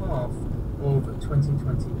first half of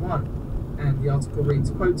 2021. And the article reads,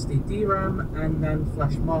 quotes, the DRAM and NAND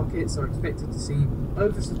flash markets are expected to see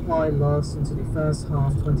oversupply last into the first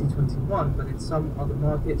half 2021, but in some other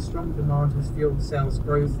markets, strong demand has fueled sales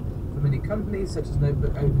growth for many companies, such as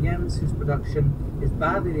notebook ODMs, whose production is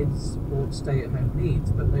badly needed to support stay-at-home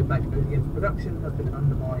needs, but notebook ODM's production has been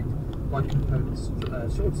undermined by component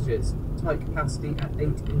shortages. Tight capacity at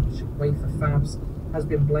 8-inch wafer fabs has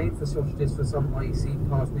been blamed for shortages for some IEC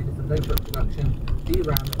cards needed for notebook production.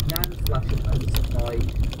 DRAM and NAND flash and oversupply.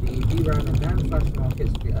 The DRAM and NAND flash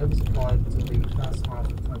markets will be oversupplied until the first half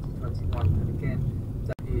of 2021. And again,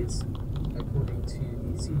 that is according to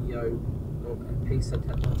the CEO of Pesa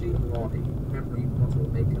Technology, who are a memory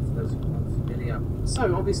module maker, for those who are unfamiliar.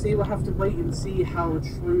 So obviously we'll have to wait and see how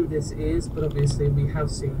true this is, but obviously we have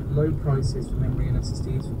seen low prices for memory and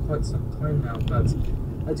SSDs for quite some time now, but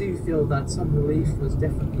I do feel that some relief was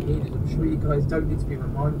definitely needed. I'm sure you guys don't need to be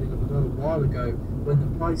reminded of a little while ago when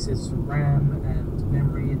the prices for RAM and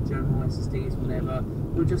memory and general SSDs, whatever,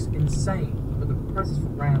 were just insane. But the prices for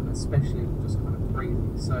RAM especially were just kind of crazy.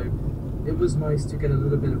 So it was nice to get a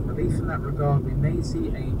little bit of relief in that regard. We may see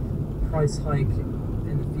a price hike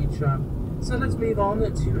in the future. So let's move on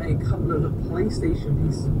to a couple of PlayStation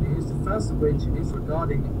pieces of news, the first of which is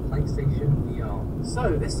regarding PlayStation VR.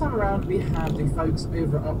 So this time around we have the folks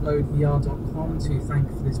over at uploadvr.com to thank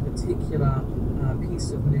for this particular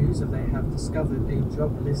piece of news, that they have discovered a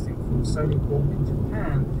job listing for Sony Corp in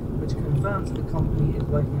Japan, which confirms that the company is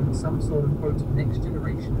working on some sort of, quote, next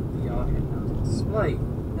generation VR head-mounted display.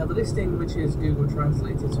 Now the listing, which is Google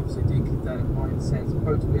translated, so obviously do keep that in mind, says,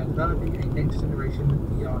 quote, we are developing a next generation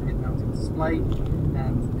VR head-mounted display,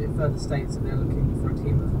 and it further states that they're looking for a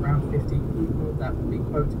team of around 15 people that will be,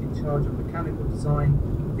 quote, in charge of mechanical design,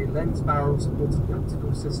 the lens barrel supporting the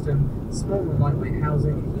optical system, small and lightweight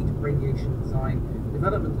housing, heat radiation design,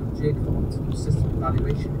 development of jig for optical system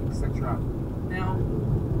evaluation, etc. Now,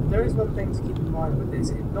 there is one thing to keep in mind with this,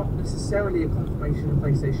 it's not necessarily a confirmation of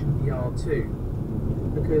PlayStation VR 2.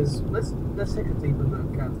 Because let's take a deeper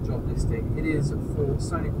look at the job listing. It is for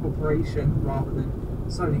Sony Corporation rather than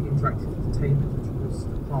Sony Interactive Entertainment, which was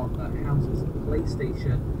the part that houses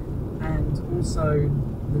PlayStation. And also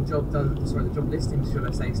the job listing, should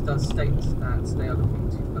I say, does state that they are looking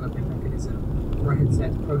to develop a mechanism for a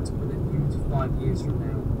headset, quote, within 2 to 5 years from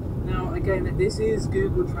now. Now again, this is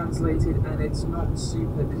Google translated and it's not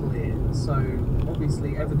super clear, so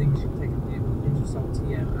obviously everything should take a pinch of salt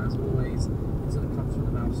TM as always. That comes from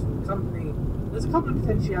the mouth of the company. There's a couple of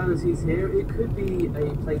potentialities here. It could be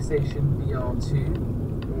a PlayStation VR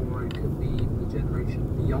 2, or it could be the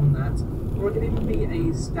generation beyond that, or it could even be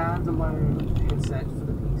a standalone headset for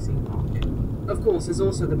the PC market. Of course, there's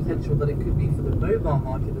also the potential that it could be for the mobile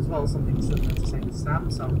market as well, something similar to, say, the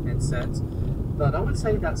Samsung headset. But I would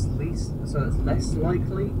say that's less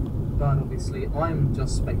likely. But obviously, I'm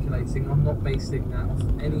just speculating. I'm not basing that off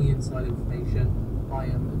any inside information. I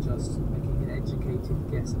am just making an educated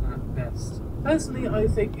guess at best. Personally, I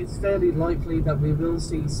think it's fairly likely that we will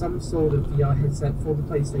see some sort of VR headset for the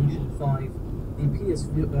PlayStation 5. The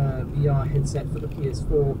VR headset for the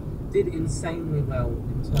PS4 did insanely well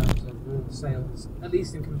in terms of raw sales, at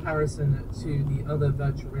least in comparison to the other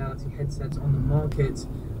virtual reality headsets on the market.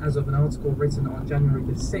 As of an article written on January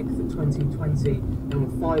the 6th of 2020, there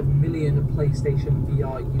were 5 million PlayStation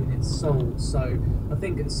VR units sold, so I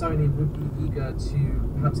think Sony would be eager to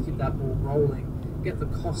perhaps keep that ball rolling, get the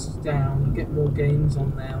costs down, get more games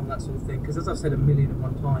on there, and that sort of thing, because as I've said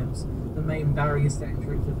 1,000,001 times, the main barriers to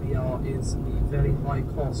entry for VR is the very high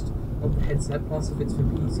cost of the headset, plus if it's for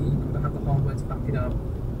PC, you've got to have the hardware to back it up,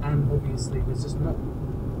 and obviously there's just not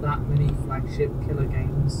that many flagship killer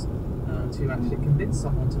games to actually convince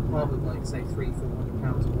someone to part with, like, say,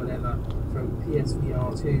 £300-400 or whatever for a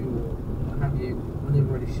PSVR 2 or what have you, when they've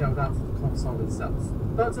already shelled out for the console itself.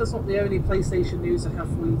 But that's not the only PlayStation news I have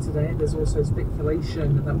for you today. There's also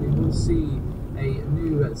speculation that we will see a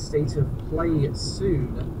new state of play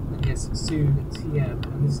soon, and yes, soon TM,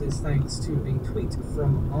 and this is thanks to a tweet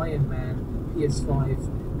from Iron Man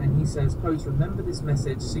PS5, and he says, quote, remember this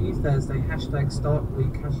message, see you Thursday, hashtag start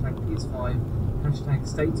week, hashtag PS5, hashtag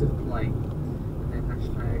state of play, and then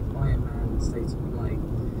hashtag Iron Man state of play.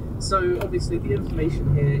 So obviously the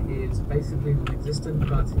information here is basically non-existent,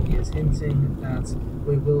 but he is hinting that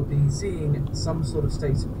we will be seeing some sort of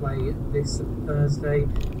state of play this Thursday.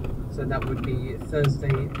 So that would be Thursday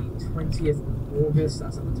the 20th of August,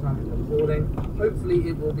 that's at the time of recording. Hopefully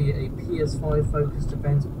it will be a PS5 focused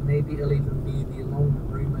event, maybe it'll even be the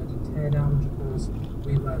long-rumoured teardown, which of course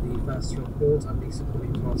we were the first to report, at least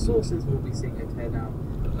according to our sources, we'll be seeing a teardown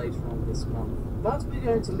later on this month. But we're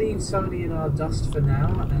going to leave Sony in our dust for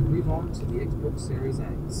now and move on to the Xbox Series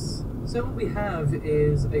X. So what we have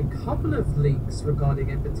is a couple of leaks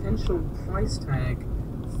regarding a potential price tag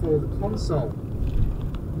for the console.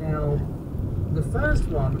 Now, the first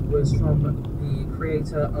one was from the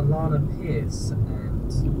creator Alana Pierce, and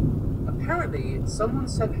apparently someone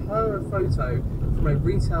sent her a photo from a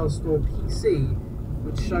retail store PC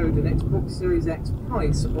which showed an Xbox Series X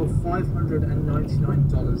price of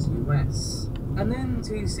 $599 US. And then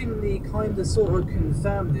to seemingly kinda sorta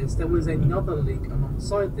confirm this, there was another leak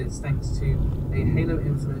alongside this thanks to a Halo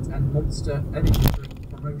Infinite and Monster Energy Drink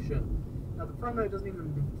promotion. Now the promo doesn't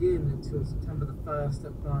even begin until September the 1st,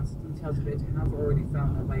 but details of it have already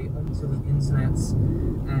found their way onto the internet,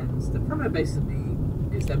 and the promo basically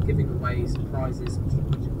is them giving away some prizes which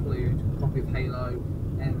include a copy of Halo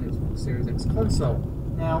and the Xbox Series X console.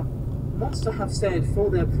 Now, Monster have said for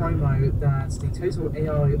their promo that the total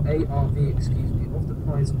ARV of the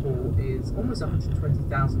prize pool is almost $120,000,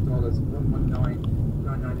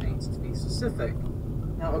 $119,998 to be specific.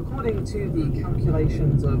 Now, according to the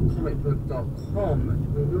calculations of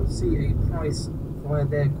comicbook.com, we will see a price via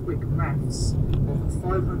their quick maths of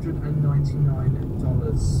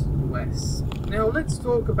 $599 US. Now, let's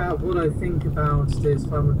talk about what I think about this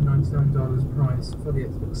 $599 price for the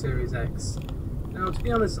Xbox Series X. Now, to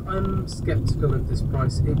be honest, I'm skeptical of this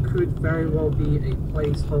price. It could very well be a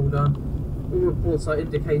placeholder. All reports are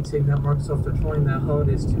indicating that Microsoft are trying their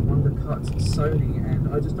hardest to undercut Sony, and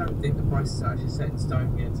I just don't think the prices are actually set in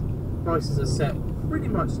stone yet. Prices are set pretty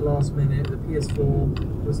much last minute. The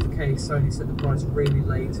PS4 was the case, Sony set the price really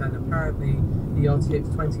late, and apparently the RTX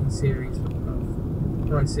 20 series of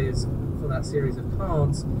prices for that series of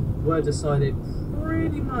cards were decided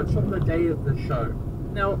pretty much on the day of the show.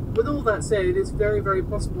 Now, with all that said, it's very, very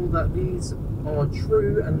possible that these are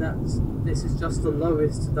true and that this is just the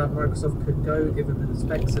lowest that Microsoft could go given the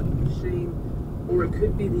specs of the machine, or it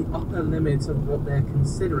could be the upper limit of what they're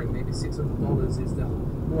considering. Maybe $600 is the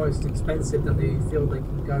most expensive that they feel they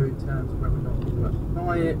can go in terms of whether or not people actually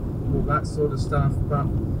buy it, all that sort of stuff. But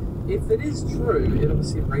if it is true, it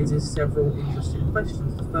obviously raises several interesting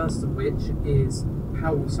questions. The first of which is,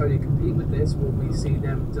 how will Sony compete with this? Will we see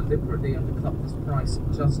them deliberately undercut this price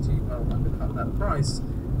just to, well, undercut that price?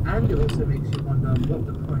 And it also makes you wonder what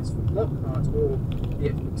the price for Lockhart or the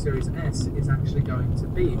Xbox Series S is actually going to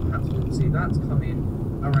be. Perhaps we'll see that come in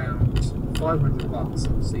around $500.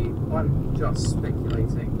 Obviously, I'm just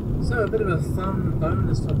speculating. So a bit of a fun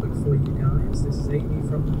bonus topic for you guys. This is Amy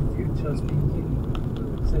from the future speaking,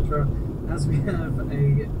 etc. As we have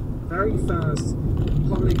a very first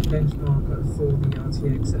public benchmark for the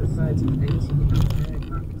RTX 3080 Ampere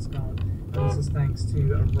graphics card, and this is thanks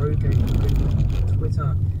to a Roadgate on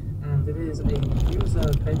Twitter, and it is a user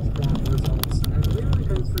benchmark results, and we're going to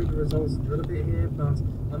go through the results a little bit here, but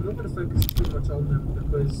I'm not going to focus too much on them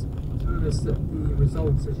because, to be honest, the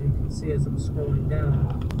results, as you can see as I'm scrolling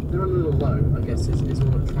down, they're a little low, I guess is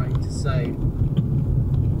what I'm trying to say.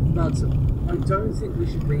 But I don't think we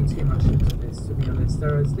should read too much into this, to be honest.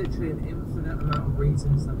 There is literally an infinite amount of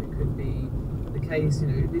reasons that it could be the case. You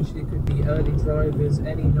know, it literally could be early drivers,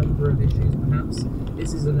 any number of issues. Perhaps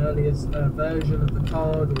this is an earliest version of the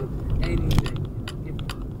card or anything. You know,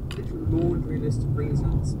 literally laundry list of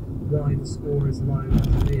reasons why the score is low as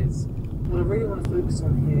it is. What I really want to focus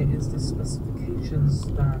on here is the specifications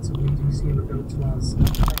that we do see revealed to us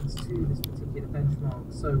thanks to this particular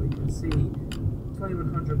benchmark. So we can see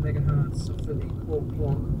 2100 MHz for the core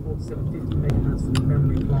clock, 4750 MHz for the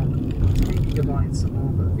memory clock, 10 gigabytes of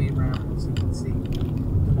VRAM, so you can see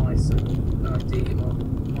device ID of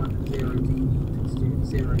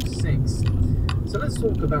 10DE2206. So let's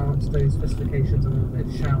talk about those specifications a little bit,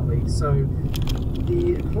 shall we? So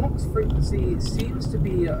the clock's frequency seems to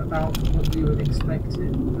be about what we would expect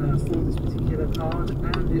it for this particular card,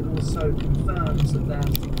 and it also confirms that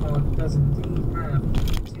the card does indeed have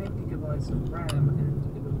 10 gigabytes of RAM,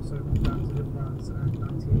 and it also confirms that it runs at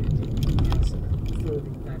 90 GPs specs for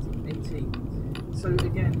the 1380. So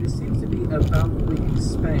again, this seems to be about what we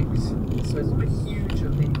expect. So it's not a huge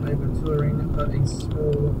leap over Durin, but a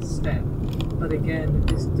small step. But again,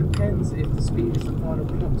 this depends if the speed is the final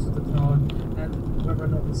clocks of the car and whether or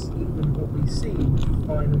not it's even what we see with the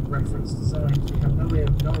final reference design. We have no way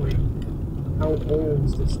of knowing how old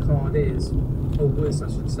this card is, or was I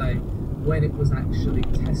should say, when it was actually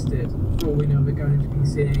tested. For all we know, we're going to be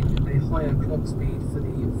seeing a higher clock speed for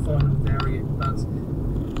the final variant, but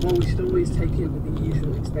while we should always take it with the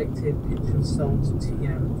usual expected pinch of salt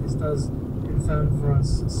TM, this does confirm for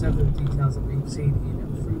us several details that we've seen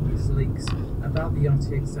in previous leaks about the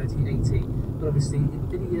RTX 3080. But obviously,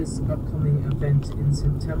 NVIDIA's upcoming event in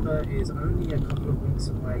September is only a couple of weeks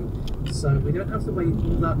away, so we don't have to wait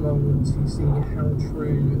all that long to see how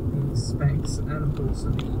true the specs and of course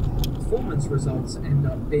the performance results end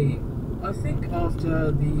up being. I think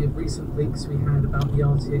after the recent leaks we had about the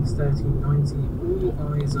RTX 3090,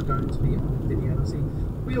 all eyes are going to be on NVIDIA. Obviously,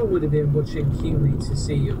 we all would have been watching keenly to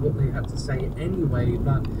see what they had to say anyway,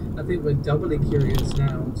 but I think we're doubly curious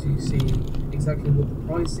now to see exactly what the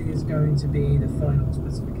pricing is going to be, the final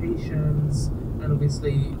specifications, and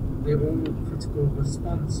obviously the all-critical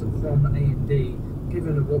response from AMD.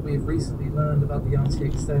 Given what we've recently learned about the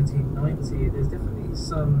RTX 3090, there's definitely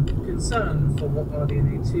some concern for what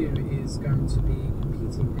RDNA 2 is going to be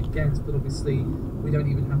competing against, but obviously we don't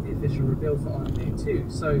even have the official reveal for RDNA 2.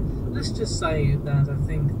 So let's just say that I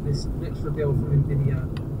think this next reveal from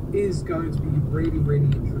NVIDIA is going to be really,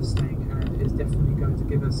 really interesting and is definitely going to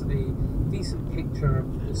give us a decent picture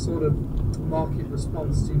of the sort of market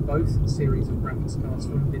response to both series of graphics cards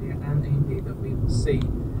from NVIDIA and AMD that we will see.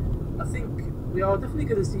 I think we are definitely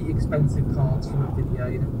going to see expensive cards from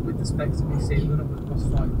NVIDIA, you know, with the specs that we've seen. We're not going to cost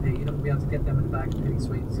 5p, you're not going to be able to get them in a bag of penny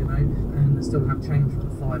sweets, you know, and still have change for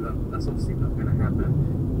the fiver. That's obviously not going to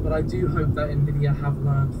happen. But I do hope that NVIDIA have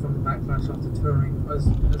learned from the backlash after Turing. As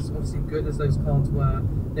obviously good as those cards were,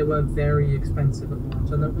 they were very expensive at launch,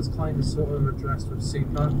 and that was kind of sort of addressed with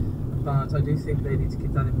Super, but I do think they need to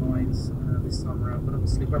keep that in mind this time around. But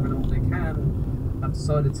obviously whether or not they can or have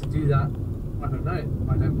decided to do that, I don't know.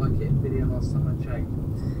 I don't like it NVIDIA last time I checked.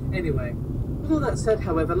 Anyway, with all that said,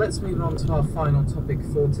 however, let's move on to our final topic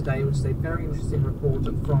for today, which is a very interesting report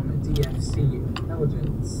from DFC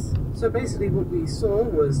Intelligence. So basically what we saw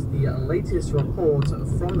was the latest report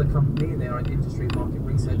from the company. They are an industry market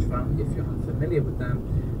research firm, if you're unfamiliar with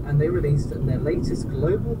them, and they released their latest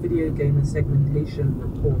global video gamer segmentation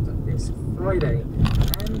report this Friday.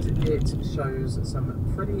 And it shows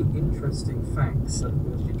some pretty interesting facts. Of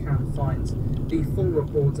course, you can find the full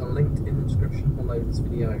report linked in the description below this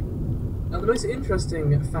video. Now, the most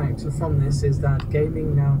interesting fact from this is that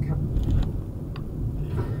gaming now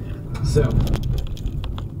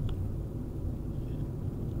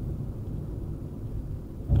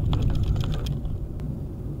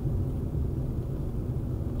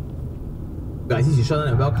Guys, this is Sean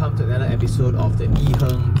and welcome to another episode of the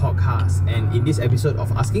Eheng podcast. And in this episode of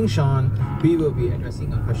Asking Sean, we will be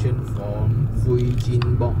addressing a question from Fui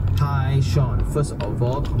Jin Bong. Hi Sean, first of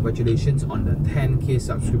all, congratulations on the 10k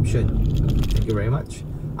subscription. Thank you very much.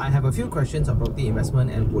 I have a few questions on property investment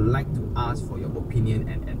and would like to ask for your opinion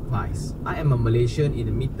and advice. I am a Malaysian in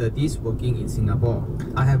the mid-30s working in Singapore.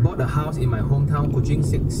 I have bought a house in my hometown Kuching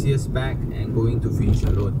 6 years back and going to finish a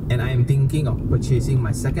loan. And I am thinking of purchasing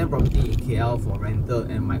my second property in KL for rental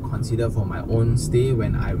and might consider for my own stay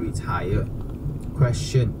when I retire.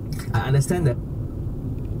 Question: I understand that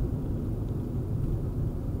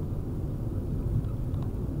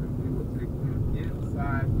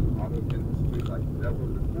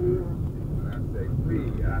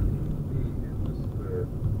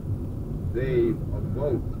Dave of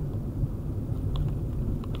both.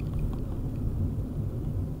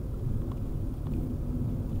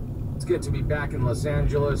 It's good to be back in Los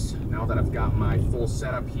Angeles now that I've got my full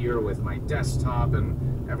setup here with my desktop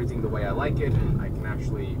and everything the way I like it. I can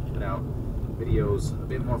actually put out videos a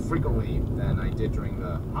bit more frequently than I did during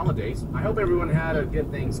the holidays. I hope everyone had a good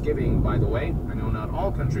Thanksgiving, by the way. I know not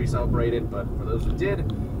all countries celebrated, but for those who did,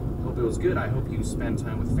 hope it was good. I hope you spend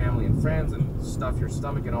time with family and friends and stuff your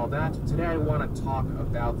stomach and all that. Today I want to talk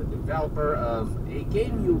about the developer of a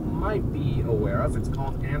game you might be aware of. It's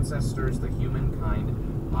called Ancestors: The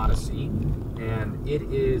Humankind Odyssey, and it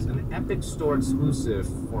is an Epic Store exclusive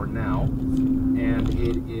for now, and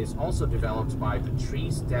it is also developed by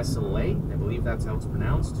Patrice Désilets, I believe that's how it's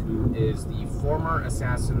pronounced, who is the former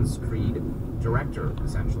Assassin's Creed director.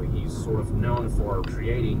 Essentially, he's sort of known for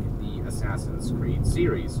creating the Assassin's Creed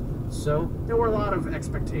series. So there were a lot of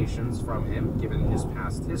expectations from him, given his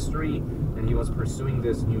past history, and he was pursuing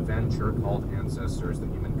this new venture called Ancestors, the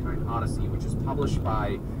Humankind Odyssey, which is published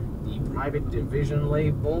by the Private Division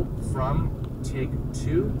label from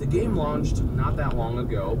Take-Two. The game launched not that long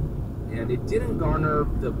ago, and it didn't garner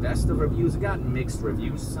the best of reviews. It got mixed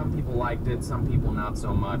reviews. Some people liked it, some people not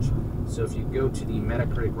so much. So if you go to the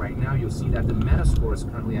Metacritic right now, you'll see that the Metascore is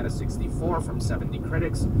currently at a 64 from 70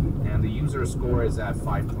 critics, and the user score is at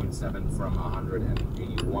 5.7 from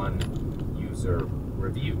 181 user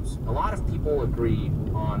reviews. A lot of people agree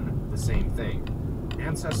on the same thing.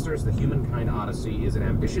 Ancestors, the Humankind Odyssey, is an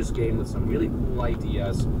ambitious game with some really cool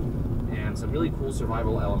ideas and some really cool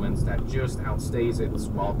survival elements that just outstays its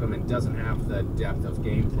welcome and doesn't have the depth of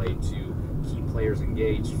gameplay to keep players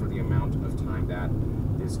engaged for the amount of time that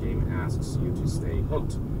this game asks you to stay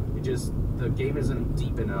hooked. The game isn't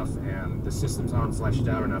deep enough and the systems aren't fleshed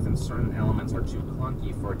out enough and certain elements are too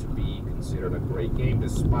clunky for it to be considered a great game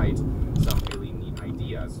despite some really neat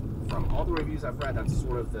ideas. From all the reviews I've read, that's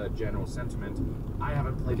sort of the general sentiment. I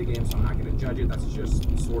haven't played the game, so I'm not going to judge it. That's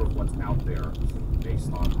just sort of what's out there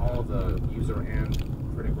based on all the user and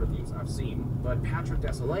critic reviews I've seen. But Patrick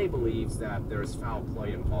Desolé believes that there's foul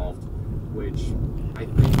play involved, which I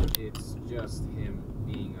think it's just him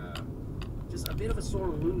being just a bit of a sore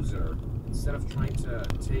loser instead of trying to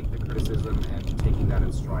take the criticism and taking that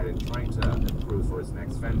in stride and trying to improve for his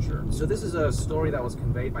next venture. So this is a story that was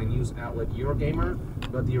conveyed by news outlet Eurogamer,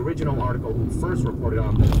 but the original article who first reported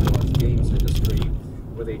on this was Games Industry,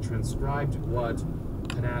 where they transcribed what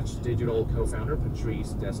Panache Digital co-founder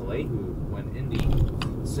Patrice Desolé, who went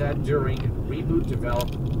indie, said during Reboot Develop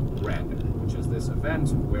Red, which is this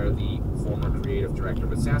event where the former creative director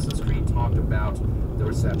of Assassin's Creed talked about the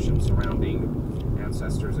reception surrounding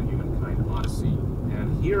Ancestors, a Humankind Odyssey.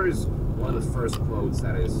 And here is one of the first quotes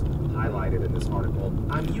that is highlighted in this article.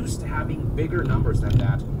 "I'm used to having bigger numbers than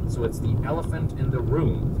that, so it's the elephant in the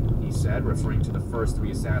room," he said, referring to the first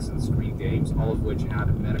 3 Assassin's Creed games, all of which had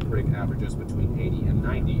Metacritic averages between 80 and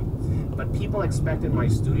 90. "But people expected my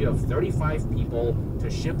studio of 35 people to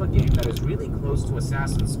ship a game that is really close to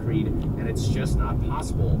Assassin's Creed, and it's just not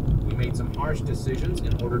possible. We made some harsh decisions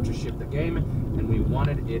in order to ship the game, and we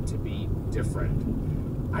wanted it to be different."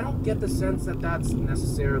 I don't get the sense that that's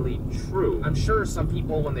necessarily true. I'm sure some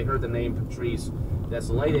people, when they heard the name Patrice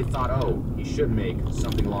Desolé, they thought, oh, he should make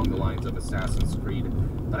something along the lines of Assassin's Creed.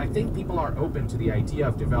 But I think people are open to the idea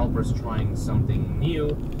of developers trying something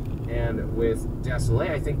new. And with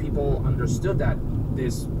Desolé, I think people understood that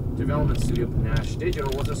this development studio, Panache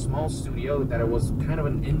Digital, was a small studio, that it was kind of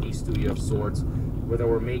an indie studio of sorts, where they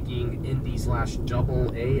were making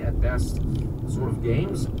indie/AA at best sort of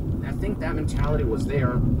games. I think that mentality was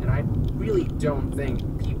there, and I really don't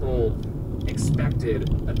think people expected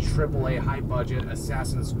a AAA high-budget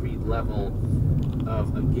Assassin's Creed level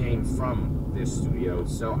of a game from this studio.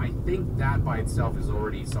 So I think that by itself is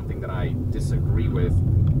already something that I disagree with.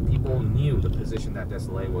 People knew the position that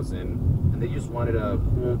Desolé was in, and they just wanted a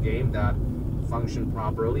cool game that functioned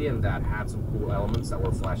properly and that had some cool elements that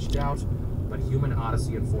were fleshed out. But Human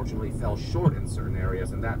Odyssey unfortunately fell short in certain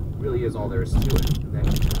areas, and that really is all there is to it. And then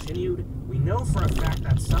he continued, "We know for a fact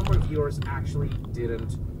that some reviewers actually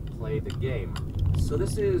didn't play the game." So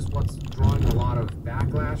this is what's drawing a lot of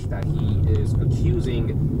backlash, that he is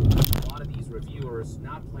accusing a lot of these reviewers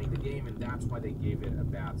not playing the game, and that's why they gave it a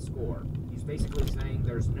bad score. He's basically saying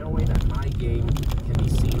there's no way that my game can be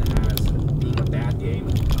seen as being a bad game,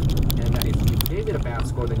 and that if you gave it a bad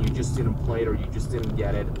score, then you just didn't play it or you just didn't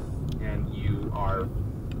get it, and you are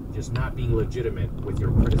just not being legitimate with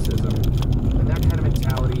your criticism. And that kind of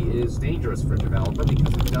mentality is dangerous for a developer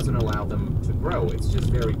because it doesn't allow them to grow. It's just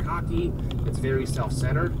very cocky, it's very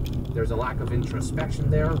self-centered, there's a lack of introspection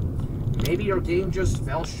there. Maybe your game just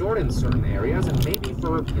fell short in certain areas, and maybe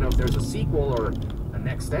for, if there's a sequel or a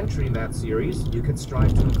next entry in that series, you could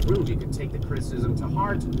strive to improve, you could take the criticism to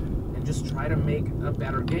heart, and just try to make a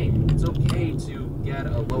better game. It's okay to get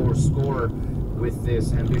a lower score with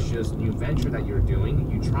this ambitious new venture that you're doing.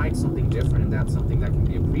 You tried something different, and that's something that can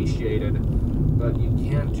be appreciated, but you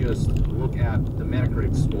can't just look at the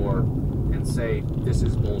Metacritic score and say, this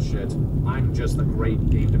is bullshit, I'm just a great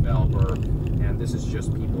game developer, and this is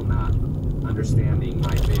just people not understanding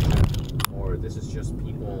my vision, or this is just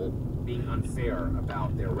people being unfair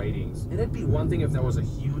about their ratings. And it'd be one thing if there was a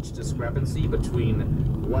huge discrepancy between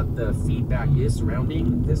what the feedback is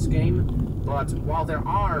surrounding this game, but while there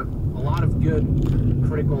are a lot of good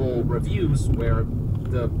critical reviews where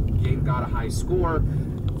the game got a high score,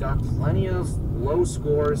 there are plenty of low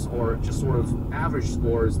scores or just sort of average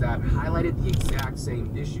scores that highlighted the exact same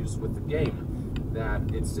issues with the game. that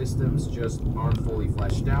its systems just aren't fully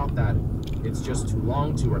fleshed out, that it's just too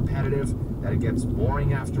long, too repetitive, that it gets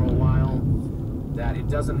boring after a while, that it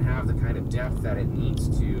doesn't have the kind of depth that it needs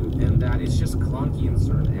to, and that it's just clunky in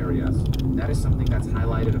certain areas. That is something that's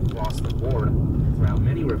highlighted across the board throughout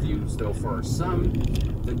many reviews, though for some,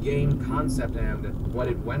 the game concept and what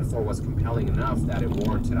it went for was compelling enough that it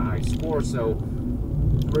warranted a high score. So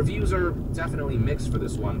reviews are definitely mixed for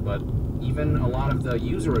this one, but even a lot of the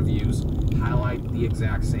user reviews highlight the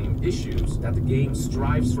exact same issues, that the game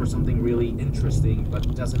strives for something really interesting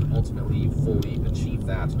but doesn't ultimately fully achieve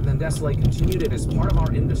that. And then Desolate continued, it is part of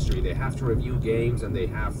our industry. They have to review games and they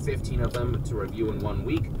have 15 of them to review in 1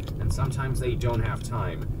 week, and sometimes they don't have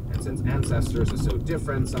time. And since Ancestors is so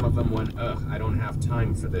different, some of them went, ugh, I don't have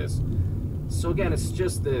time for this. So again, it's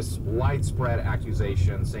just this widespread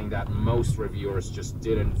accusation saying that most reviewers just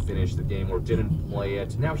didn't finish the game or didn't play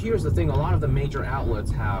it. Now here's the thing, a lot of the major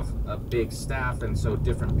outlets have a big staff, and so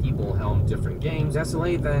different people helm different games.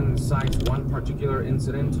 Desolate then cites one particular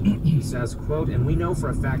incident. He says, quote, and we know for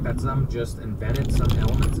a fact that some just invented some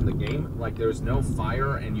elements in the game, like there's no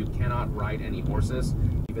fire and you cannot ride any horses,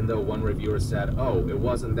 even though one reviewer said, oh, it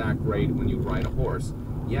wasn't that great when you ride a horse.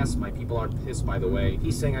 Yes, my people are pissed, by the way.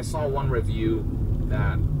 He's saying, I saw one review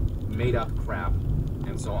that made up crap,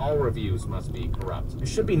 and so all reviews must be corrupt. It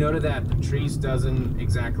should be noted that Trees doesn't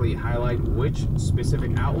exactly highlight which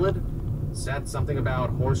specific outlet said something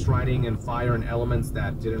about horse riding and fire and elements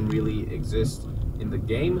that didn't really exist in the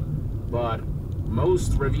game, but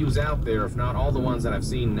most reviews out there, if not all the ones that I've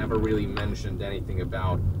seen, never really mentioned anything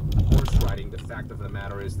about horse riding. The fact of the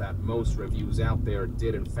matter is that most reviews out there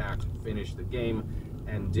did in fact finish the game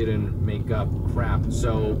and didn't make up crap.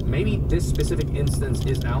 So maybe this specific instance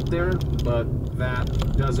is out there, but that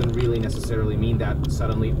doesn't really necessarily mean that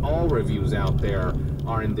suddenly all reviews out there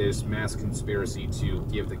are in this mass conspiracy to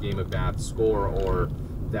give the game a bad score, or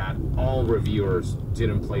that all reviewers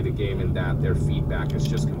didn't play the game and that their feedback is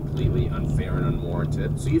just completely unfair and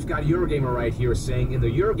unwarranted. So you've got Eurogamer right here saying, in the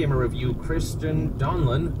Eurogamer review, Christian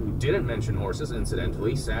Donlan, who didn't mention horses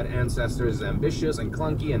incidentally, said Ancestors is ambitious and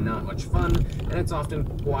clunky and not much fun, and it's often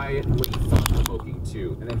quietly thought-provoking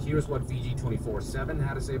too. And then here's what VG247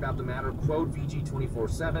 had to say about the matter. Quote,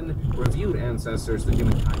 VG247 reviewed Ancestors, the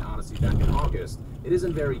Humankind Odyssey back in August. It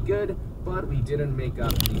isn't very good, but we didn't make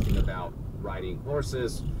up anything about riding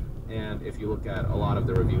horses, and if you look at a lot of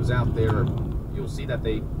the reviews out there, you'll see that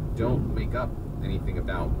they don't make up anything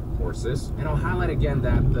about horses. And I'll highlight again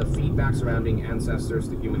that the feedback surrounding Ancestors,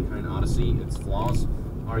 the Humankind Odyssey, its flaws,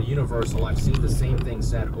 are universal. I've seen the same thing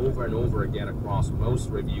said over and over again across most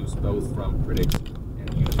reviews, both from critics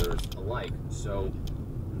and users alike. So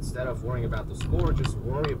instead of worrying about the score, just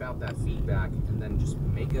worry about that feedback and then just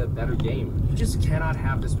make a better game. You just cannot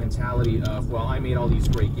have this mentality of, well, I made all these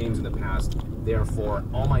great games in the past, therefore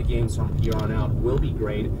all my games from here on out will be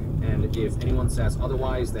great, and if anyone says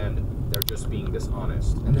otherwise, then they're just being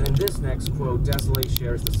dishonest. And then in this next quote, Desolate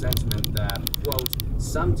shares the sentiment that, quote,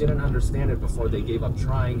 some didn't understand it before they gave up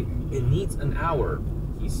trying. It needs an hour,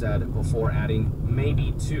 he said, before adding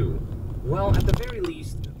maybe 2. Well, at the very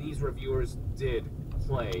least, these reviewers did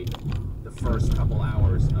play the first couple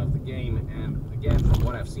hours of the game, and again, from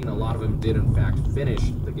what I've seen, a lot of them did in fact finish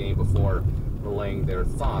the game before relaying their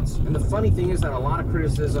thoughts. And the funny thing is that a lot of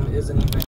criticism isn't even